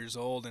 70 years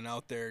old and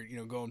out there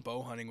going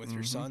bow hunting with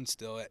your son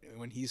still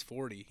when he's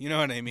 40. You know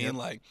what I mean? Yep.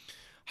 Like,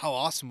 how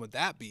awesome would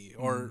that be?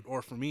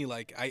 Or for me,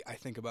 like I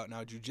think about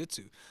now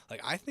jiu-jitsu.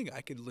 Like I think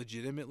I could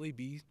legitimately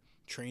be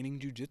training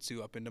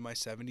jiu-jitsu up into my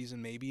 70s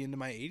and maybe into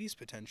my 80s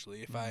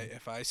potentially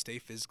if I stay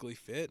physically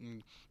fit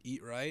and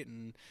eat right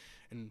and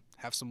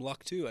have some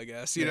luck too, I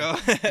guess, No,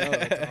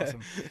 that's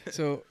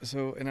awesome.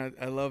 So and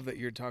I love that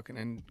you're talking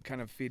and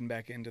kind of feeding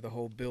back into the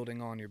whole building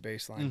on your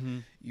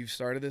baseline. You've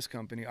started this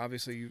company.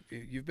 Obviously,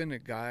 you've been a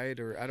guide,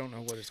 or I don't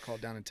know what it's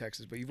called down in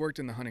Texas, but you've worked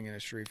in the hunting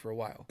industry for a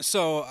while.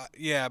 So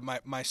yeah,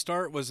 my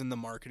start was in the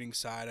marketing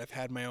side. I've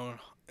had my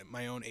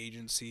own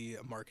agency,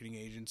 a marketing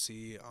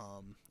agency.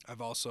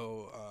 I've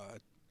also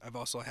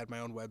had my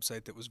own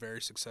website that was very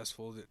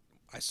successful. That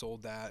I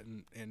sold that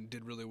and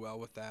did really well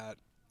with that.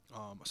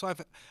 So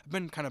I've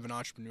been kind of an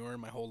entrepreneur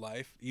my whole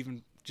life,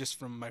 even just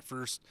from I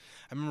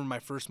remember my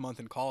first month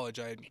in college,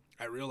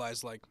 I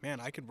realized like, man,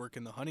 I could work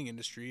in the hunting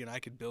industry and I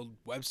could build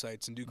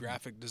websites and do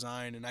graphic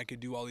design and I could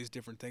do all these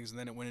different things. And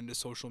then it went into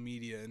social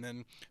media, and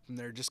then from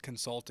there just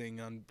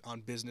consulting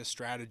on business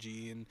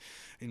strategy and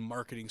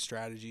marketing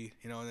strategy,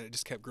 and then it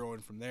just kept growing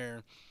from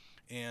there.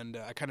 And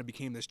I kind of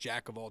became this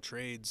jack of all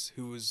trades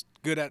who was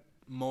good at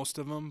most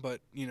of them, but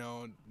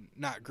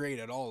not great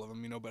at all of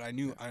them, but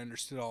I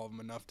understood all of them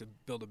enough to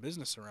build a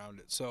business around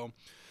it. So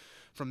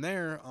from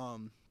there,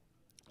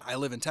 I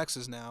live in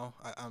Texas now.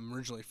 I'm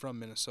originally from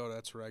Minnesota.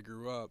 That's where I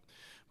grew up.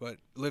 But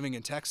living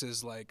in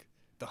Texas, like,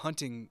 the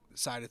hunting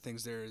side of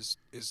things there is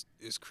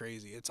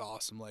crazy. It's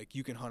awesome. Like,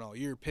 you can hunt all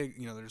year.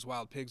 There's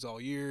wild pigs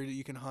all year that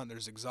you can hunt.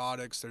 There's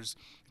exotics.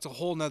 It's a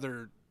whole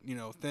nother,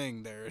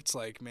 thing there. It's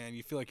like, man,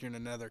 you feel like you're in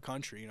another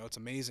country. It's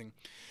amazing.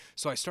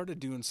 So I started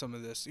doing some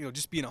of this,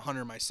 just being a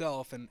hunter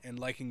myself and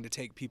liking to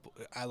take people.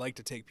 I like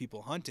to take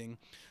people hunting.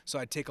 So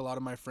I'd take a lot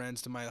of my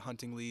friends to my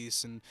hunting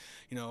lease, and,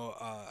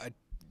 I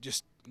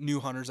just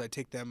new hunters, I'd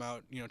take them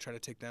out, try to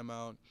take them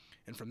out.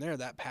 And from there,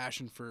 that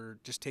passion for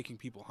just taking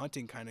people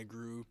hunting kind of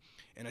grew,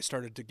 and I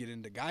started to get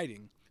into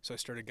guiding. So I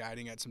started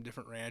guiding at some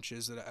different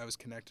ranches that I was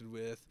connected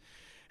with.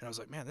 And I was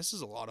like, man, this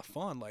is a lot of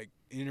fun, like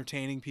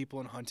entertaining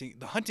people and hunting.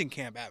 The hunting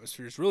camp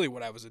atmosphere is really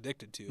what I was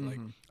addicted to. Like,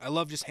 I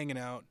love just hanging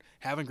out,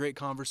 having great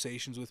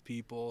conversations with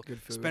people,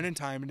 spending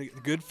time in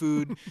good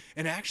food.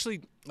 And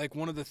actually, like,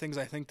 one of the things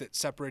I think that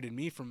separated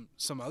me from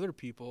some other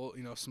people,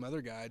 some other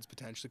guides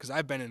potentially, because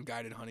I've been in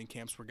guided hunting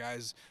camps where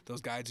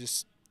those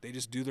guides they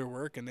just do their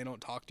work and they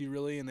don't talk to you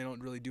really, and they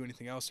don't really do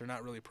anything else. They're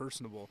not really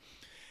personable.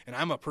 And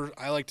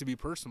I like to be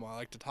personable. I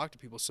like to talk to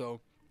people.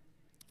 So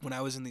when I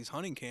was in these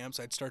hunting camps,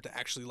 I'd start to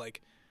actually,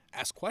 like,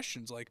 ask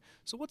questions like,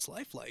 so what's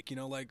life like? You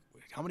know, like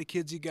how many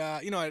kids you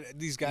got? You know,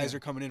 these guys are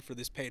coming in for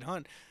this paid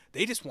hunt.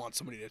 They just want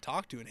somebody to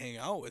talk to and hang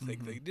out with.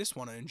 Like, they just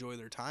want to enjoy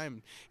their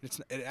time.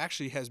 It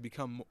actually has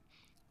become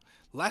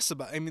less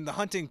about, I mean, the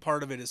hunting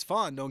part of it is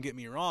fun, don't get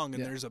me wrong,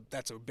 and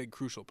that's a big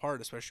crucial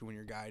part, especially when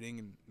you're guiding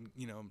and,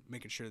 you know,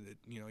 making sure that,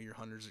 you know, your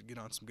hunters get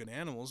on some good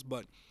animals.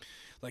 But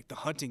like the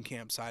hunting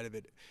camp side of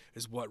it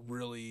is what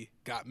really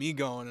got me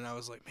going, and I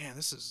was like, man,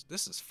 this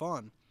is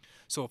fun.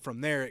 So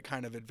from there it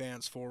kind of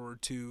advanced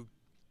forward to,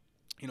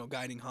 you know,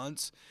 guiding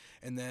hunts.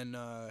 And then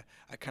I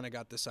kind of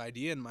got this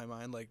idea in my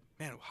mind, like,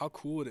 man, how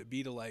cool would it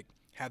be to like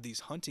have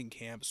these hunting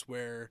camps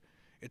where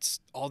it's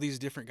all these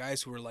different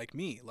guys who are like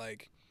me,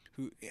 like,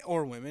 who,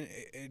 or women,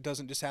 it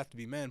doesn't just have to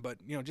be men, but,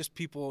 you know, just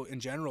people in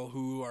general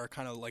who are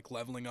kind of like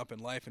leveling up in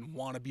life and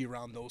want to be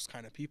around those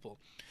kind of people.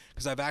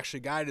 Because I've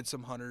actually guided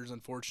some hunters,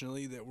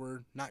 unfortunately, that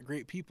were not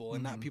great people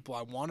and not people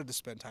I wanted to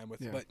spend time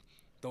with, but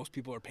those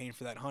people are paying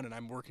for that hunt, and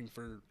I'm working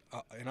for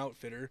an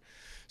outfitter,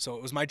 so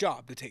it was my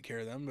job to take care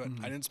of them.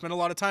 But I didn't spend a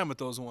lot of time with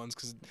those ones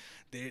because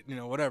they, you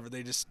know, whatever,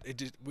 I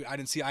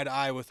didn't see eye to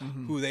eye with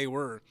who they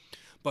were.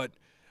 But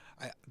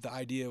the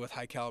idea with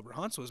high caliber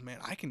hunts was, man,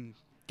 I can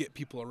get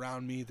people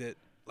around me that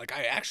like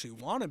I actually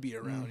want to be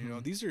around. You know,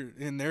 these are,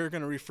 and they're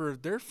going to refer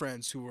their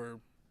friends who are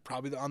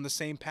probably on the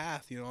same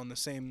path, you know, on the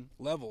same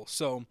level.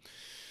 So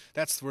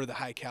that's where the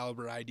high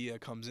caliber idea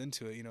comes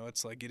into it. You know,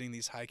 it's like getting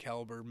these high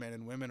caliber men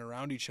and women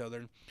around each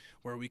other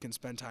where we can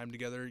spend time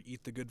together,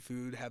 eat the good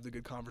food, have the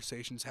good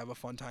conversations, have a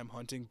fun time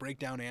hunting, break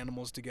down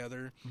animals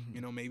together.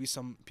 You know, maybe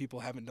some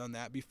people haven't done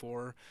that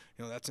before.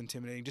 You know, that's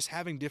intimidating. Just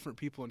having different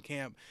people in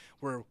camp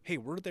where, hey,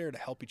 we're there to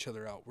help each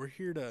other out. We're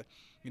here to,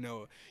 you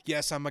know,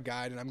 yes, I'm a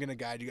guide and I'm going to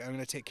guide you. I'm going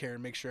to take care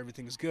and make sure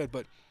everything is good.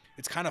 But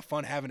it's kind of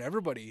fun having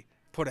everybody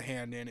put a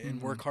hand in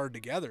and work hard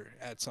together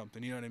at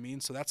something, you know what I mean?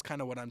 So that's kind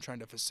of what I'm trying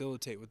to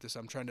facilitate with this.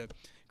 I'm trying to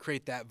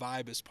create that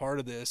vibe as part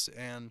of this,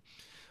 and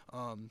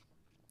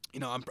you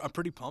know, I'm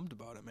pretty pumped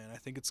about it, man. I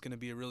think it's going to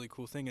be a really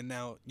cool thing. And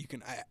now you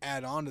can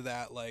add on to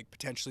that, like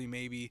potentially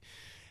maybe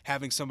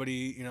having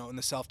somebody, you know, in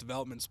the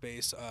self-development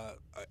space.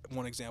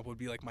 One example would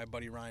be like my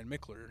buddy Ryan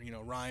Mickler. You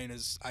know, Ryan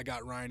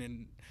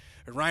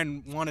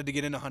wanted to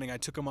get into hunting. I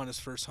took him on his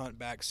first hunt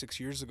back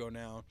 6 years ago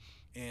now.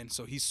 And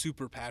so he's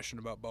super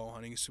passionate about bow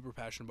hunting. He's super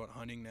passionate about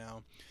hunting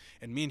now.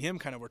 And me and him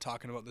kind of were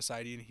talking about this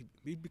idea, and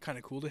he'd be kind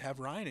of cool to have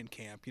Ryan in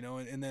camp, you know.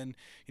 And then,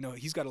 you know,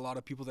 he's got a lot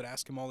of people that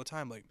ask him all the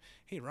time, like,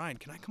 hey, Ryan,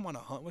 can I come on a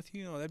hunt with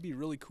you? You know, that'd be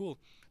really cool.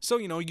 So,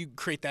 you know, you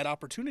create that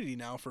opportunity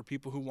now for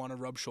people who want to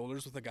rub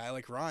shoulders with a guy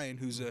like Ryan,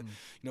 who's a, you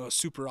know, a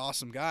super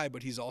awesome guy,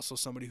 but he's also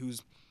somebody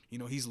who's, you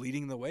know, he's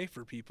leading the way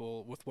for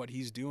people with what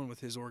he's doing with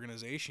his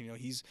organization. You know,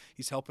 he's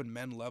helping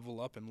men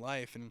level up in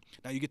life, and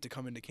now you get to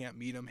come into camp,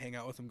 meet him, hang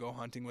out with him, go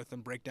hunting with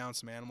him, break down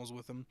some animals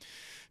with him.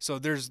 So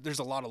there's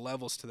a lot of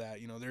levels to that.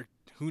 You know,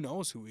 who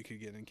knows who we could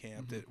get in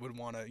camp that would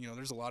want to. You know,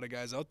 there's a lot of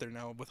guys out there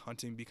now with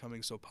hunting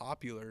becoming so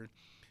popular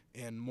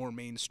and more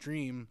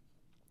mainstream,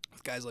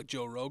 with guys like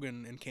Joe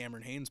Rogan and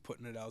Cameron Hanes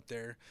putting it out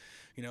there.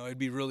 You know, it'd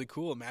be really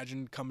cool.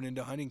 Imagine coming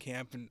into hunting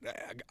camp and,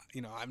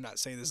 you know, I'm not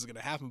saying this is going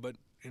to happen, but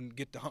and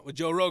get to hunt with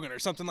Joe Rogan or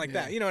something like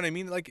that. You know what I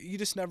mean? Like, you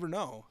just never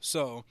know.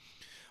 So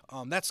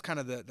that's kind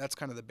of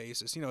the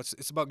basis. You know,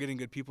 it's about getting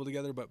good people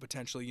together, but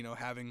potentially, you know,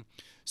 having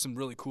some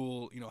really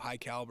cool, you know, high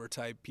caliber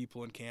type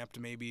people in camp to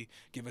maybe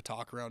give a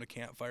talk around a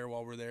campfire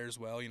while we're there as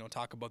well. You know,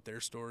 talk about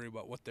their story,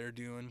 about what they're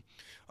doing.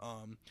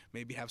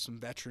 Maybe have some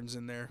veterans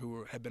in there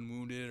who have been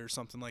wounded or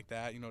something like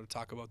that, you know, to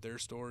talk about their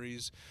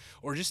stories,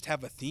 or just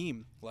have a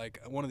theme. Like,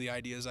 one of the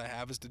ideas I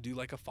have is to do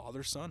like a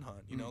father-son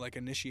hunt, you know, like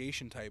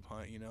initiation type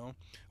hunt, you know,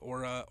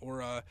 or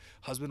a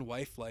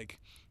husband-wife like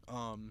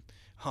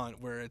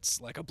hunt where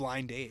it's like a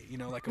blind date, you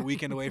know, like a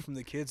weekend away from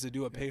the kids, to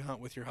do a pig hunt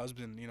with your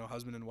husband, you know,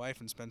 husband and wife,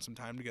 and spend some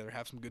time together,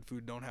 have some good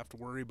food, don't have to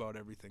worry about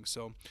everything.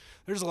 So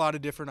there's a lot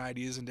of different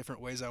ideas and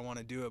different ways I want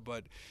to do it,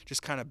 but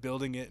just kind of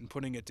building it and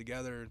putting it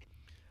together,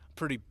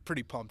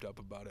 pretty pumped up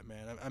about it,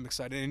 man. I'm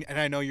excited. And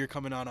I know you're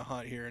coming on a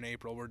hunt here in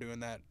April. We're doing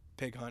that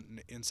pig hunt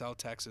in South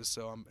Texas,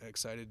 so I'm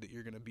excited that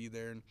you're going to be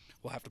there, and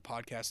we'll have to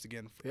podcast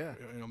again you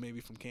know, maybe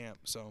from camp.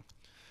 So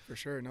for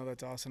sure. No,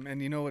 that's awesome.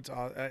 And you know what's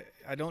I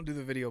don't do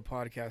the video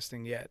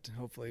podcasting yet.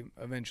 Hopefully,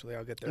 eventually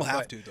I'll get there. We'll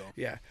have to, though.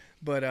 Yeah.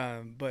 But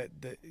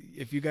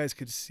if you guys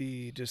could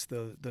see just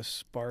the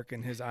spark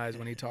in his eyes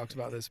when he talks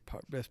about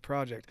this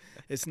project,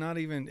 it's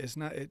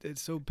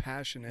so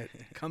passionate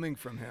coming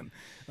from him.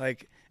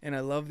 Like, and I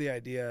love the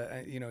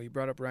idea. You know, you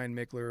brought up Ryan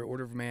Mickler,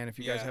 Order of Man. If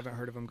you guys haven't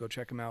heard of him, go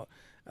check him out.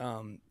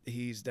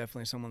 He's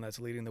definitely someone that's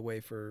leading the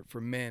way for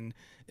men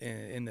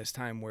in this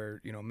time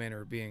where, you know, men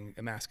are being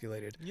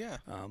emasculated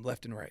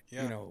left and right,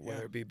 you know,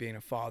 whether it be being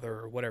a father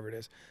or whatever it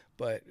is.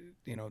 But,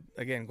 you know,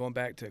 again, going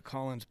back to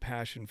Colin's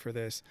passion for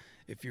this,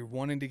 if you're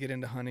wanting to get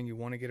into hunting, you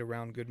want to get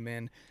around good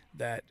men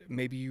that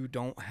maybe you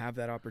don't have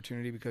that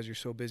opportunity because you're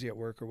so busy at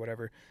work or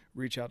whatever,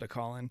 reach out to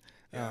Colin.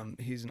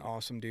 He's an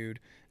awesome dude.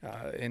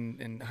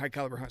 In high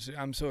caliber hunts,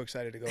 I'm so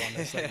excited to go on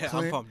this. Like,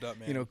 Clint, I'm pumped up,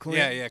 man. You know,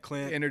 Clint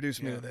Clint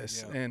introduced me to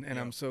this, and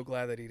I'm so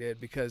glad that he did,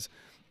 because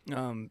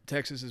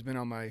Texas has been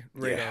on my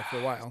radar for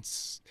a while.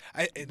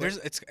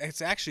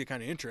 It's actually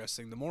kind of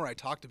interesting. The more I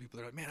talk to people,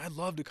 they're like, "Man, I'd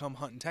love to come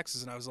hunt in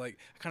Texas." And I was like,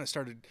 I kind of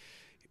started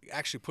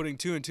actually putting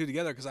two and two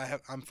together because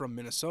I'm from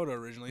Minnesota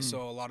originally,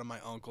 so a lot of my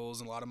uncles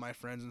and a lot of my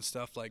friends and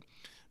stuff, like,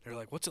 they're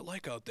like, "What's it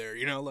like out there?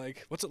 You know,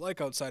 like, what's it like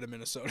outside of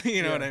Minnesota?"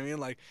 You know what I mean?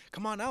 Like,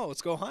 come on out,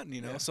 let's go hunting.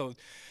 You know, so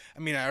I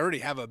mean, I already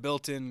have a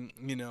built-in,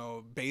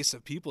 base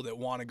of people that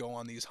want to go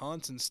on these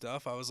hunts and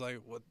stuff. I was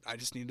like, "What? I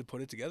just need to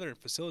put it together and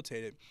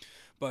facilitate it."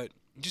 But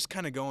just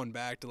kind of going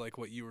back to like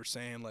what you were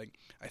saying, like,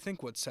 I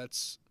think what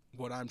sets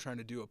what I'm trying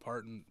to do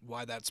apart and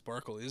why that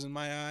sparkle is in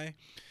my eye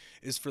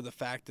is for the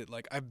fact that,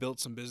 like, I've built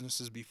some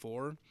businesses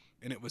before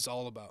and it was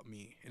all about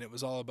me and it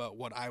was all about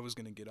what I was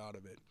going to get out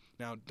of it.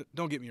 Now,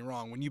 don't get me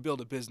wrong. When you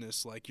build a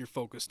business, like, you're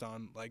focused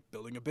on like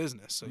building a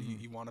business. So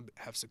you want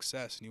to have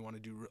success and you want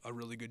to do a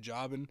really good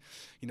job and,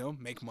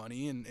 make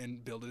money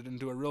and build it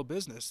into a real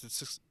business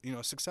that's,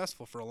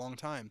 successful for a long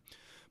time.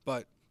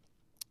 But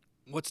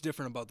what's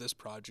different about this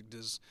project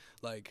is,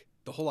 like,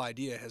 the whole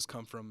idea has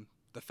come from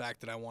the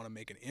fact that I want to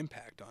make an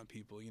impact on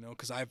people,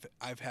 because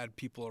I've had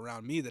people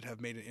around me that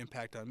have made an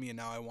impact on me, and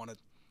now I want to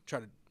try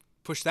to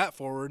push that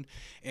forward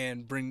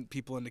and bring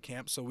people into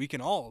camp so we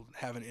can all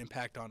have an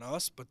impact on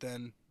us, but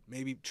then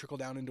maybe trickle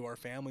down into our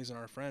families and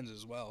our friends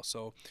as well.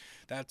 So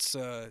that's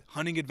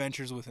hunting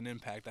adventures with an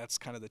impact. That's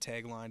kind of the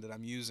tagline that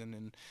I'm using,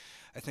 and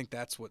I think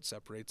that's what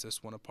separates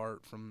this one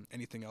apart from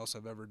anything else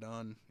I've ever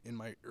done in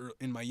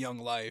my young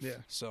life.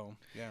 Yeah. So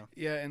yeah.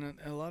 Yeah, and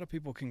a lot of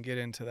people can get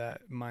into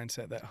that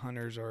mindset that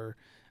hunters are,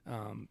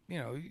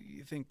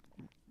 you think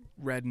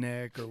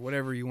redneck or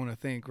whatever you want to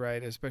think,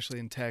 right? Especially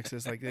in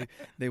Texas, like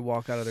they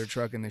walk out of their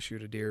truck and they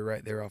shoot a deer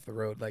right there off the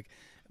road, like.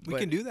 We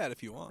can do that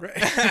if you want. Right.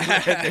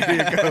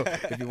 There you go.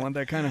 If you want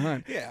that kind of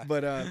hunt. Yeah.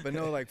 But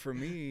no, like, for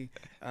me,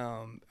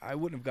 I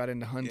wouldn't have got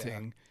into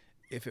hunting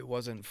if it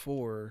wasn't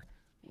for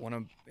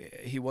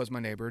he was my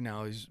neighbor.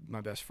 Now he's my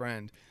best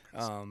friend.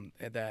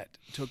 That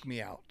took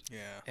me out. Yeah.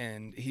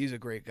 And he's a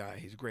great guy.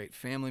 He's a great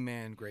family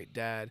man, great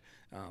dad,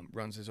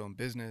 runs his own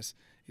business.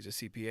 He's a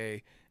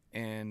CPA.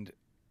 And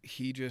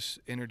he just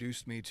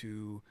introduced me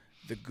to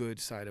the good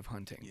side of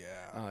hunting.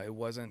 Yeah. It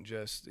wasn't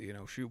just,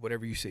 shoot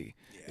whatever you see.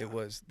 Yeah. It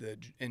was the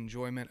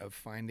enjoyment of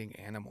finding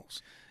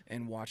animals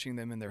and watching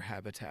them in their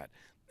habitat.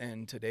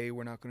 And today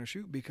we're not going to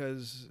shoot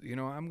because,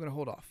 I'm going to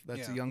hold off.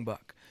 That's a young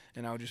buck,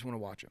 and I just want to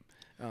watch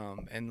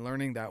him. And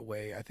learning that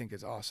way, I think,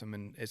 is awesome,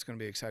 and it's going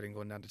to be exciting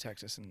going down to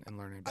Texas and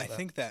learning about that. I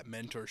think that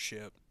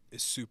mentorship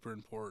is super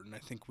important. I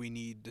think we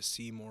need to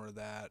see more of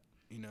that.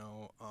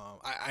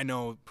 I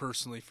know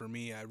personally for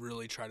me, I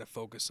really try to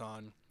focus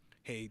on,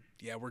 hey,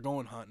 yeah, we're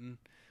going hunting,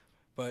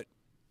 but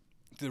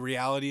the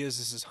reality is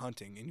this is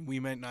hunting, and we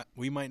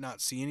might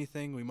not see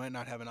anything, we might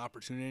not have an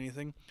opportunity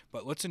anything,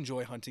 but let's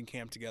enjoy hunting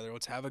camp together.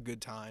 Let's have a good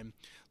time.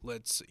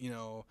 Let's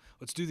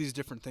do these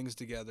different things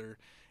together,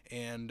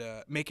 and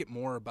make it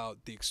more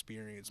about the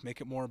experience. Make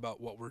it more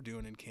about what we're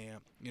doing in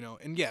camp.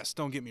 And yes,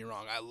 don't get me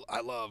wrong. I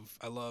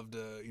love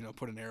to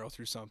put an arrow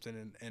through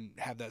something and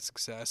have that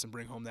success and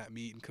bring home that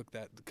meat and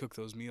cook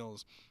those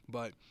meals,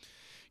 but.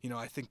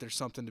 I think there's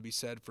something to be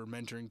said for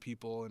mentoring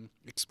people and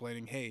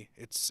explaining, hey,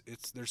 it's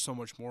there's so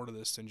much more to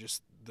this than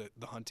just the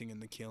hunting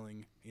and the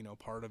killing,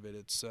 part of it.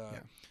 It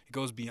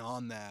goes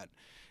beyond that,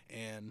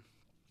 and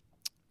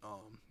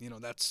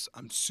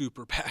I'm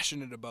super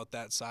passionate about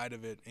that side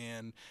of it,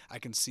 and I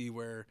can see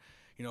where,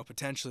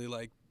 potentially,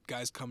 like,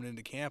 guys coming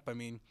into camp, I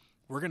mean,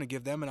 we're going to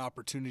give them an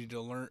opportunity to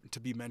learn, to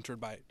be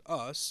mentored by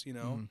us,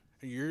 Mm-hmm.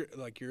 You're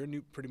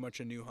pretty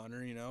much a new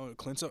hunter,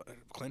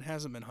 Clint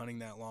hasn't been hunting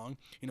that long.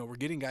 We're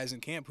getting guys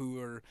in camp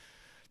who are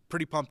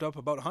pretty pumped up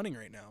about hunting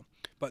right now.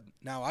 But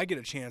now I get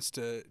a chance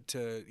to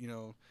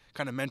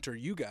kind of mentor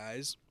you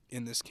guys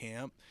in this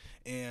camp,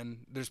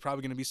 and there's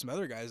probably going to be some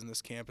other guys in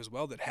this camp as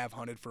well that have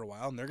hunted for a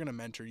while, and they're going to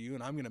mentor you,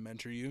 and I'm going to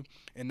mentor you.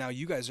 And now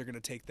you guys are going to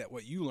take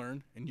what you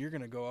learn, and you're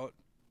going to go out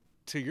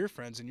to your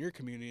friends in your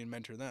community and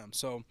mentor them.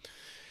 So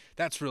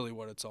that's really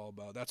what it's all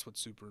about. That's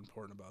what's super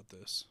important about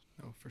this.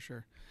 Oh, for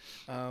sure.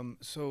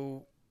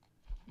 So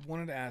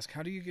wanted to ask,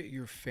 how do you get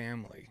your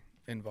family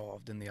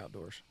involved in the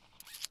outdoors?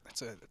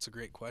 That's a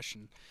great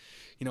question.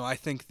 I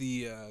think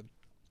the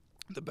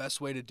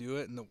best way to do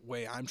it, and the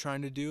way I'm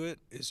trying to do it,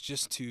 is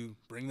just to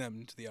bring them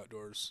into the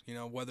outdoors.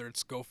 Whether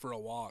it's go for a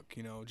walk,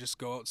 just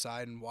go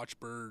outside and watch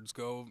birds,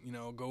 go.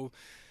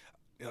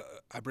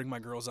 I bring my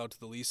girls out to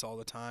the lease all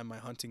the time, my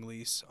hunting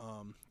lease,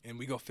 and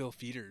we go fill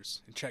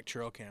feeders and check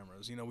trail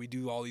cameras. We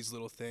do all these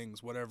little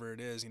things, whatever it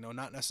is,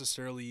 not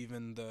necessarily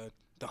even the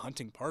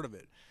hunting part of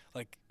it.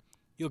 Like,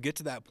 you'll get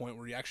to that point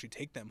where you actually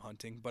take them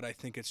hunting, but I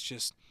think it's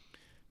just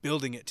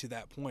building it to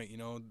that point,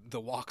 the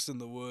walks in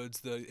the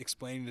woods, the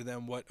explaining to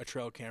them what a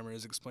trail camera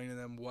is, explaining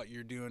to them what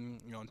you're doing.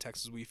 In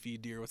Texas we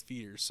feed deer with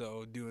feeders,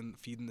 so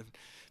feeding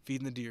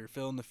the deer,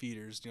 filling the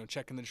feeders,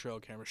 checking the trail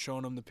camera,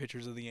 showing them the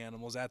pictures of the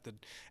animals at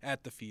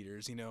the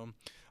feeders,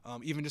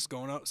 even just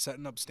going out,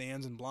 setting up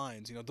stands and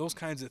blinds, those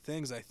kinds of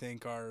things I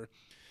think are,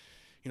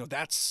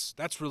 that's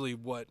really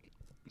what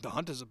the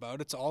hunt is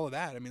about. It's all of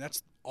that. I mean,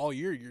 all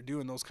year you're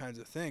doing those kinds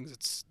of things.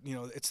 It's, you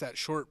know, it's that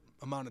short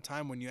amount of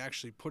time when you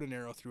actually put an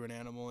arrow through an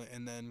animal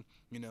and then,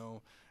 you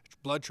know,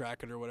 blood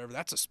track it or whatever.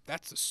 That's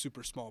a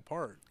super small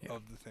part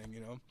of the thing, you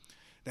know.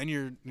 Then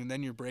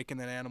you're breaking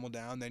that animal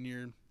down. Then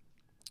you're,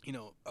 you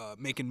know,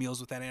 making meals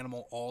with that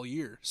animal all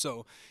year.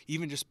 So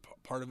even just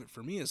part of it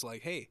for me is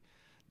like, hey,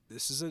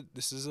 this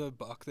is a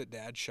buck that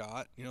Dad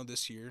shot, you know,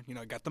 this year. You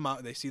know, I got the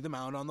mount. They see the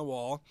mount on the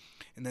wall,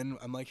 and then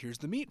I'm like, here's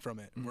the meat from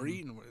it. We're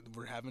eating.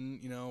 We're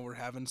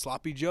having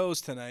sloppy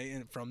joes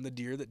tonight from the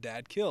deer that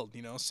Dad killed.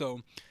 You know, so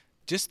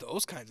just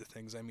those kinds of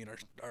things. I mean,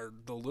 are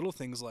the little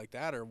things like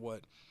that are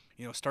what,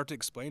 you know, start to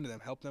explain to them,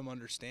 help them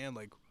understand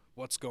like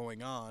what's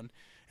going on,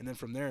 and then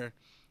from there,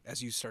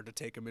 as you start to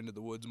take them into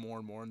the woods more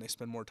and more, and they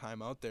spend more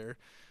time out there,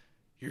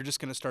 you're just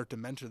going to start to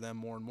mentor them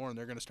more and more, and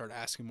they're going to start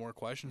asking more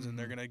questions, and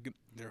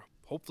they're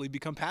hopefully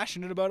become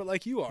passionate about it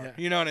like you are.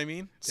 You know what I mean?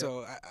 Yep.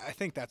 So I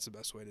think that's the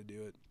best way to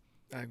do it.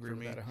 I agree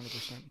with that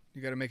 100%.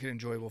 You got to make it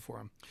enjoyable for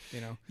them,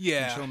 you know?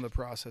 Yeah. And show them the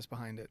process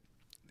behind it.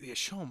 Yeah,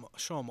 show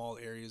them all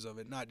areas of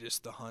it, not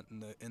just the hunt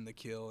and the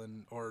kill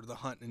or the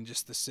hunt and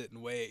just the sit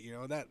and wait. You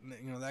know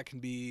that can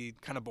be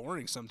kind of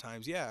boring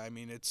sometimes. Yeah, I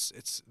mean it's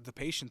the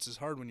patience is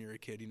hard when you're a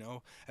kid. You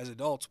know, as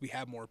adults we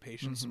have more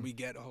patience and we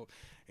get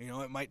you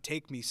know, it might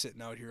take me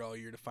sitting out here all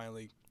year to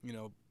finally, you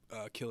know,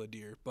 kill a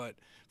deer, but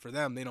for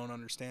them they don't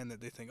understand that.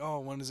 They think, oh,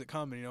 when is it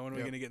coming? You know, when are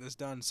we going to get this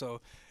done?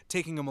 So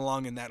taking them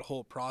along in that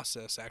whole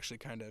process actually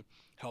kind of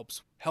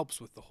helps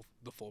with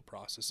the full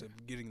process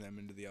of getting them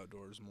into the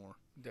outdoors more.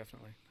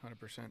 Definitely,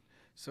 100%.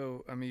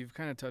 So, I mean, you've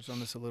kind of touched on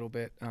this a little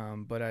bit,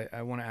 but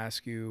I want to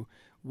ask you,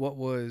 what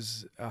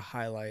was a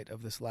highlight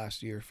of this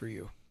last year for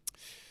you?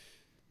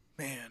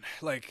 Man,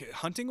 like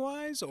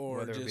hunting-wise, or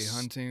whether just... it be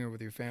hunting or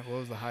with your family, what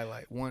was the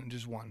highlight?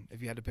 Just one,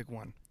 if you had to pick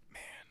one.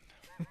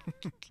 Man.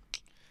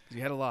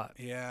 You had a lot.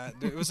 Yeah,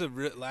 it was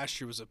last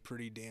year was a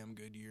pretty damn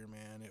good year,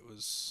 man. It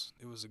was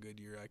a good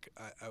year,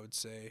 I would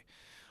say.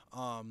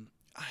 I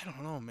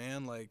don't know,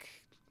 man, like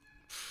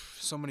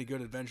so many good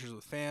adventures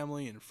with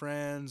family and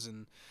friends,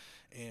 and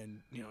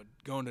you know,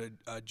 going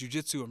to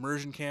jiu-jitsu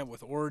immersion camp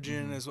with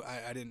Origin.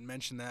 I didn't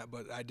mention that,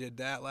 but I did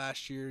that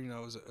last year. You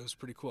know, it was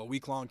pretty cool. A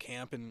week-long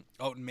camp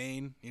out in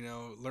Maine, you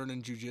know,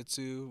 learning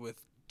jiu-jitsu with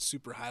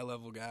super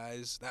high-level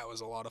guys. That was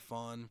a lot of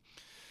fun.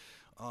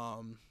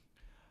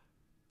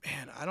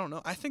 Man, I don't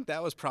know. I think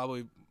that was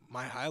probably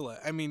my highlight.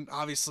 I mean,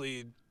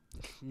 obviously,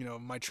 you know,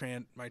 my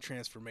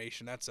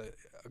transformation, that's a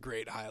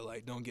great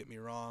highlight, don't get me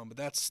wrong, but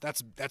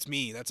that's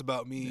me. That's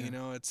about me, you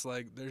know. It's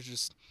like there's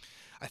just,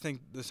 I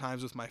think the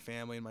times with my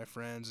family and my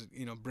friends,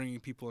 you know, bringing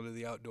people into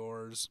the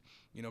outdoors,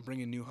 you know,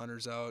 bringing new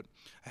hunters out.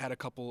 I had a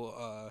couple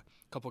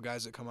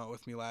guys that come out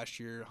with me last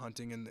year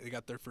hunting, and they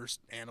got their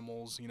first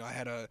animals. You know, I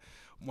had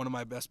one of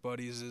my best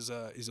buddies is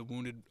a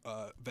wounded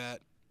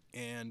vet,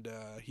 and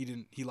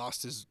he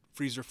lost his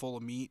freezer full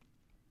of meat.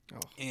 Oh,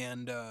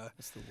 and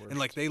that's the worst. And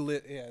like they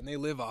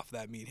live off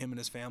that meat. Him and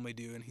his family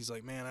do. And he's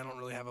like, man, I don't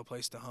really have a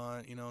place to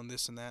hunt, you know, and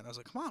this and that. And I was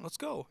like, come on, let's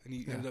go. And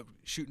he ended up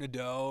shooting a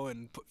doe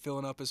and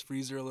filling up his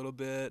freezer a little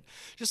bit.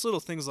 Just little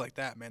things like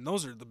that, man.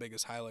 Those are the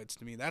biggest highlights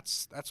to me.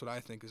 That's what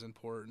I think is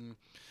important.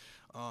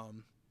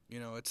 You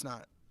know, it's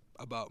not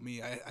about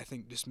me. I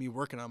think just me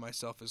working on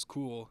myself is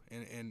cool,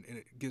 and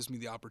it gives me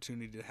the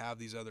opportunity to have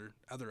these other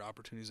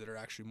opportunities that are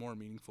actually more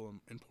meaningful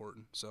and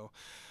important. So,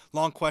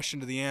 long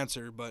question to the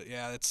answer, but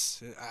yeah,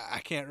 I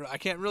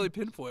can't really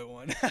pinpoint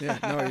one. Yeah,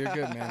 no, you're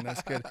good, man.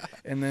 That's good.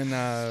 And then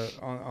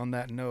on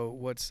that note,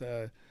 what's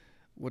a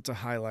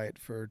highlight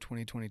for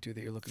 2022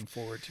 that you're looking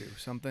forward to?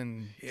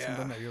 Something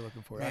that you're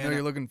looking forward. Man, I know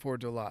you're looking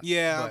forward to a lot.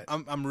 Yeah,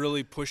 I'm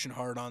really pushing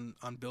hard on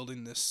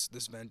building this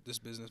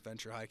business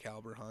venture, High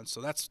Caliber Hunts. So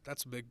that's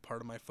a big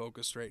part of my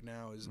focus right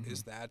now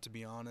is that, to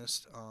be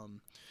honest.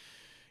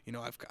 You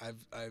know,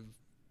 I've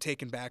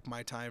taken back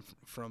my time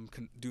from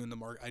doing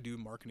I do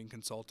marketing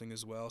consulting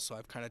as well, so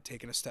I've kind of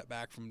taken a step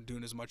back from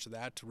doing as much of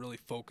that to really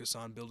focus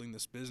on building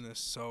this business.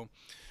 So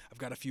I've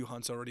got a few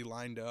hunts already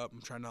lined up.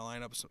 I'm trying to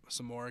line up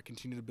some more,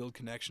 continue to build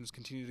connections,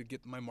 continue to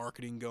get my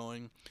marketing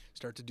going,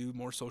 start to do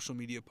more social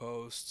media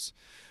posts,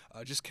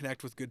 just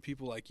connect with good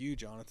people like you,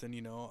 Jonathan,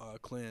 you know,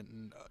 Clint,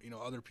 and you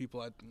know, other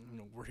people.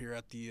 We're here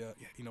at the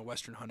you know,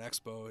 Western Hunt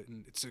Expo,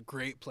 and it's a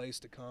great place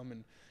to come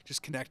and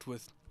just connect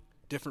with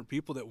different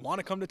people that want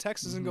to come to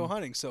Texas and go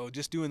hunting. So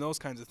just doing those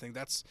kinds of things,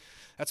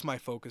 that's my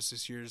focus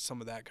this year, is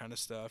some of that kind of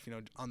stuff, you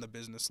know, on the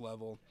business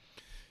level.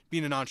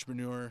 Being an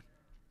entrepreneur,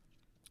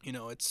 you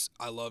know,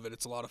 I love it.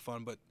 It's a lot of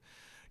fun, but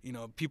you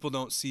know, people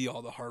don't see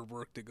all the hard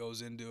work that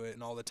goes into it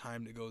and all the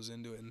time that goes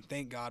into it. And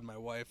thank God my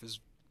wife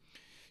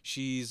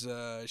she's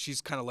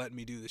kind of letting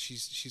me do this.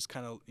 She's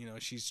kind of, you know,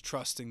 she's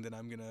trusting that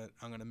I'm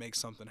gonna make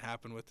something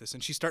happen with this,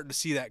 and she's starting to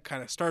see that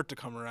kind of start to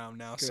come around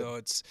now. Good. So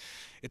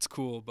it's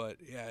cool, but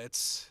yeah,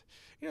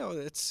 you know,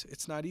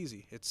 it's not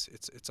easy.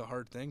 It's a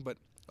hard thing, but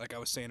like I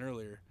was saying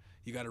earlier,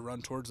 you got to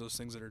run towards those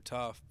things that are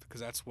tough,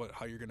 because that's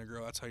how you're going to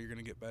grow. That's how you're going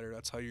to get better.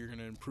 That's how you're going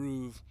to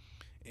improve.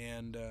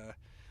 And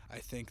I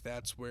think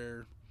that's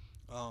where,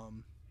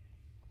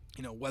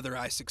 you know, whether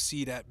I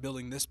succeed at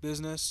building this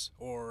business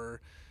or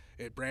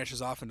it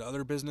branches off into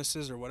other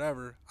businesses or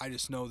whatever, I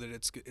just know that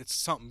it's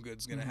something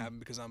good's gonna happen,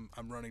 because I'm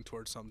running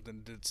towards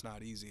something that's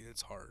not easy.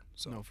 It's hard.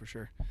 So No, for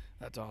sure.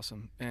 That's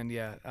awesome. And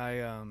yeah,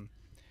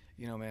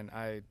 man,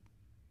 I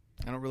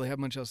don't really have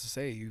much else to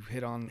say. You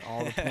hit on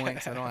all the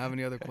points. I don't have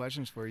any other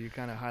questions for you. You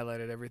kind of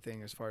highlighted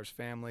everything as far as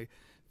family,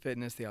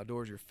 fitness, the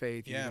outdoors, your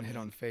faith. You even hit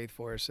on faith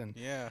for us. And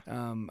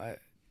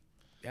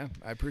I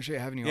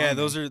appreciate having you on. Yeah,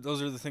 those are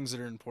the things that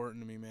are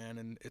important to me, man.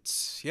 And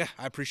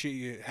I appreciate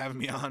you having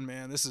me on,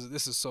 man. This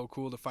is so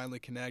cool to finally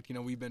connect.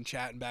 We've been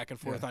chatting back and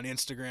forth on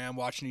Instagram,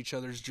 watching each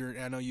other's journey.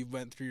 I know you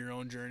went through your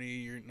own journey.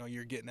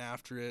 You're getting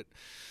after it.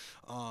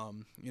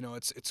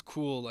 It's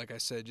cool, like I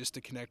said, just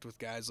to connect with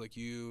guys like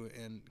you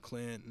and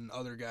Clint and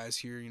other guys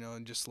here,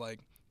 and just like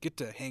get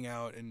to hang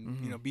out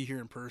and be here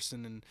in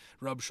person and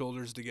rub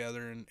shoulders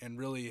together and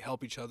really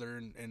help each other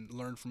and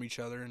learn from each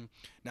other. And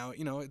now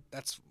I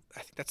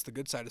think that's the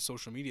good side of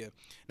social media.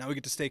 Now we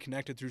get to stay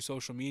connected through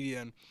social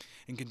media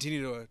and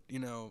continue to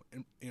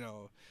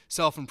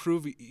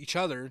self-improve each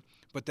other,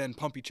 but then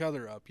pump each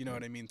other up,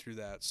 what I mean, through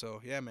that.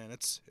 So yeah, man,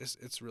 it's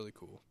really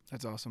cool.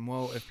 That's awesome.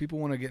 Well, if people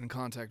want to get in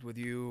contact with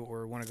you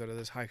or want to go to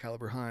this High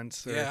Caliber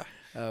Hunts,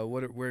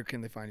 where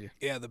can they find you?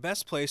 Yeah, the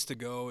best place to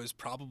go is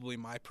probably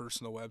my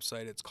personal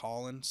website. It's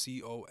Collin,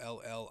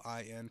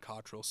 Collin,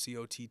 Cottrell,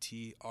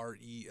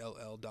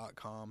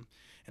 COTTRELL.com.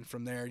 And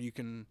from there you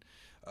can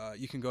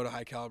go to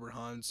High Caliber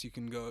Hunts. You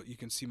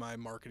can see my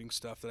marketing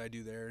stuff that I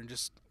do there, and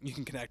just you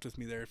can connect with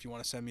me there if you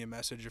want to send me a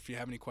message, if you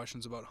have any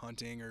questions about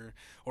hunting or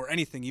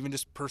anything, even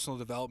just personal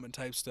development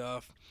type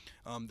stuff.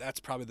 That's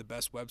probably the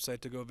best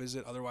website to go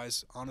visit.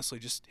 Otherwise, honestly,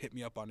 just hit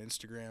me up on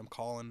Instagram.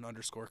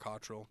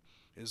 Collin_Cottrell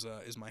is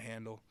my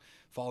handle.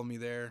 Follow me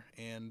there,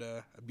 and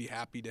I'd be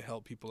happy to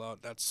help people out.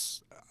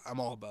 I'm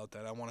all about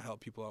that. I want to help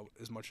people out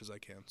as much as I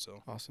can.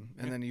 So awesome.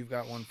 And then you've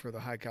got one for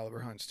the High Caliber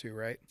Hunts too,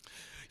 right?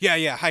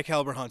 Yeah.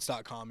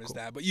 HighCaliberHunts.com is cool.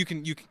 That, but you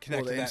can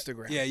connect to that.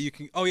 Instagram. Yeah, you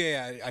can. Oh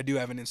yeah, I do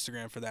have an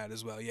Instagram for that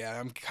as well.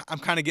 Yeah, I'm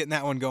kind of getting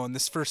that one going.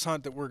 This first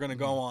hunt that we're gonna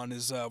go on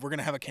is we're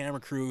gonna have a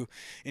camera crew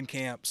in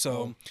camp.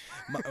 So,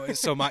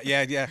 So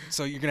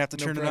you're gonna have to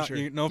turn it up.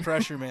 No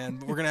pressure,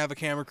 man. We're gonna have a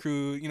camera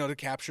crew, to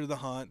capture the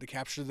hunt, to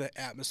capture the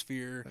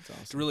atmosphere, awesome.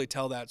 To really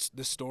tell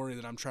this story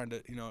that I'm trying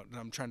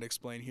to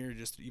explain here,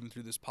 just even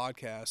through this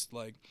podcast.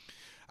 Like,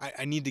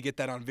 I need to get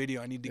that on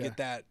video. I need to get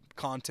that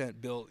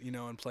content built,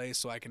 in place,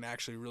 so I can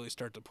actually really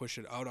start to push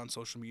it out on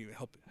social media,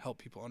 help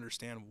people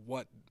understand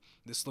what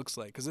this looks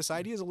like. Because this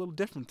idea is a little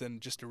different than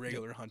just a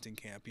regular hunting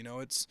camp.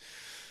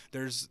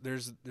 There's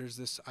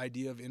this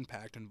idea of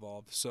impact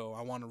involved. So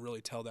I want to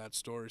really tell that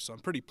story. So I'm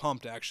pretty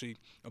pumped actually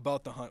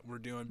about the hunt we're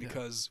doing,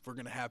 because we're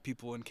gonna have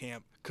people in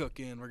camp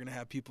cooking. We're gonna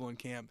have people in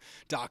camp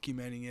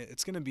documenting it.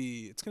 It's gonna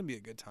be a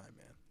good time,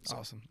 man. So.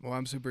 Awesome. Well,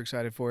 I'm super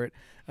excited for it.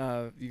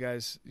 You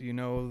guys, the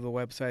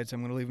websites.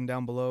 I'm going to leave them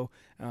down below.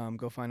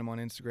 Go find him on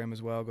Instagram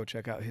as well. Go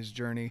check out his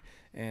journey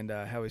and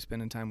how he's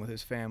spending time with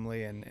his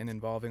family and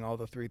involving all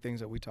the three things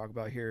that we talk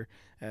about here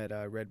at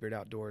Redbeard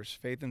Outdoors: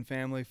 faith and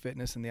family,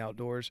 fitness, and the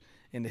outdoors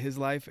into his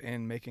life,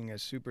 and making a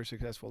super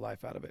successful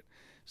life out of it.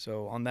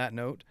 So on that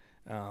note,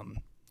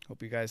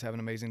 hope you guys have an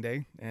amazing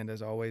day. And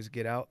as always,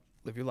 get out,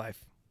 live your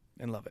life,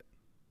 and love it.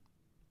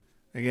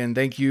 Again,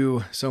 thank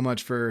you so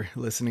much for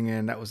listening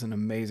in. That was an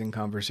amazing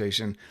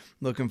conversation.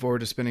 Looking forward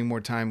to spending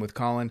more time with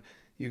Collin.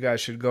 You guys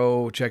should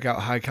go check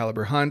out High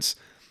Caliber Hunts.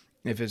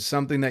 If it's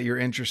something that you're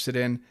interested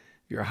in,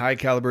 you're a high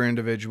caliber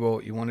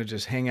individual, you want to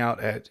just hang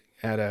out at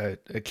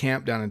a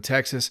camp down in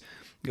Texas,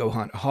 go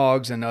hunt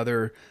hogs and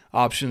other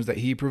options that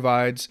he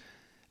provides,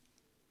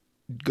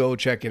 go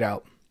check it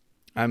out.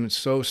 I'm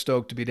so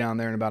stoked to be down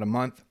there in about a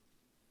month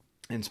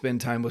and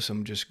spend time with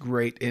some just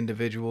great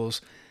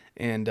individuals.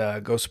 And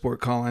go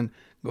support Collin.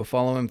 Go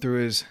follow him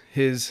through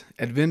his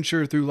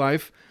adventure through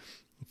life,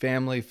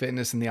 family,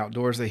 fitness, and the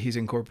outdoors that he's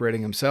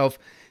incorporating himself.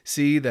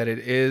 See that it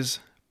is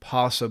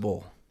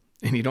possible.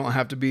 And you don't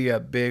have to be a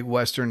big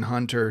Western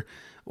hunter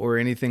or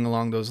anything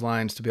along those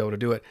lines to be able to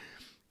do it.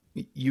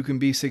 You can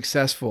be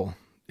successful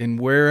in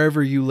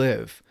wherever you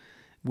live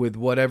with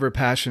whatever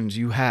passions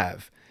you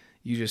have.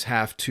 You just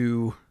have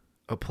to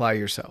apply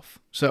yourself.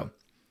 So,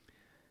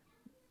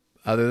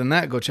 other than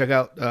that, go check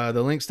out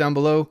the links down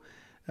below.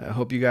 I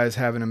hope you guys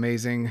have an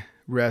amazing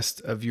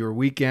rest of your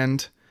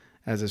weekend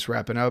as it's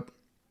wrapping up,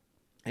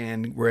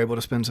 and we're able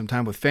to spend some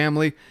time with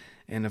family,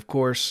 and of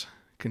course,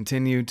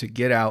 continue to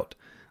get out,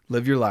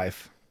 live your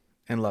life,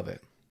 and love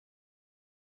it.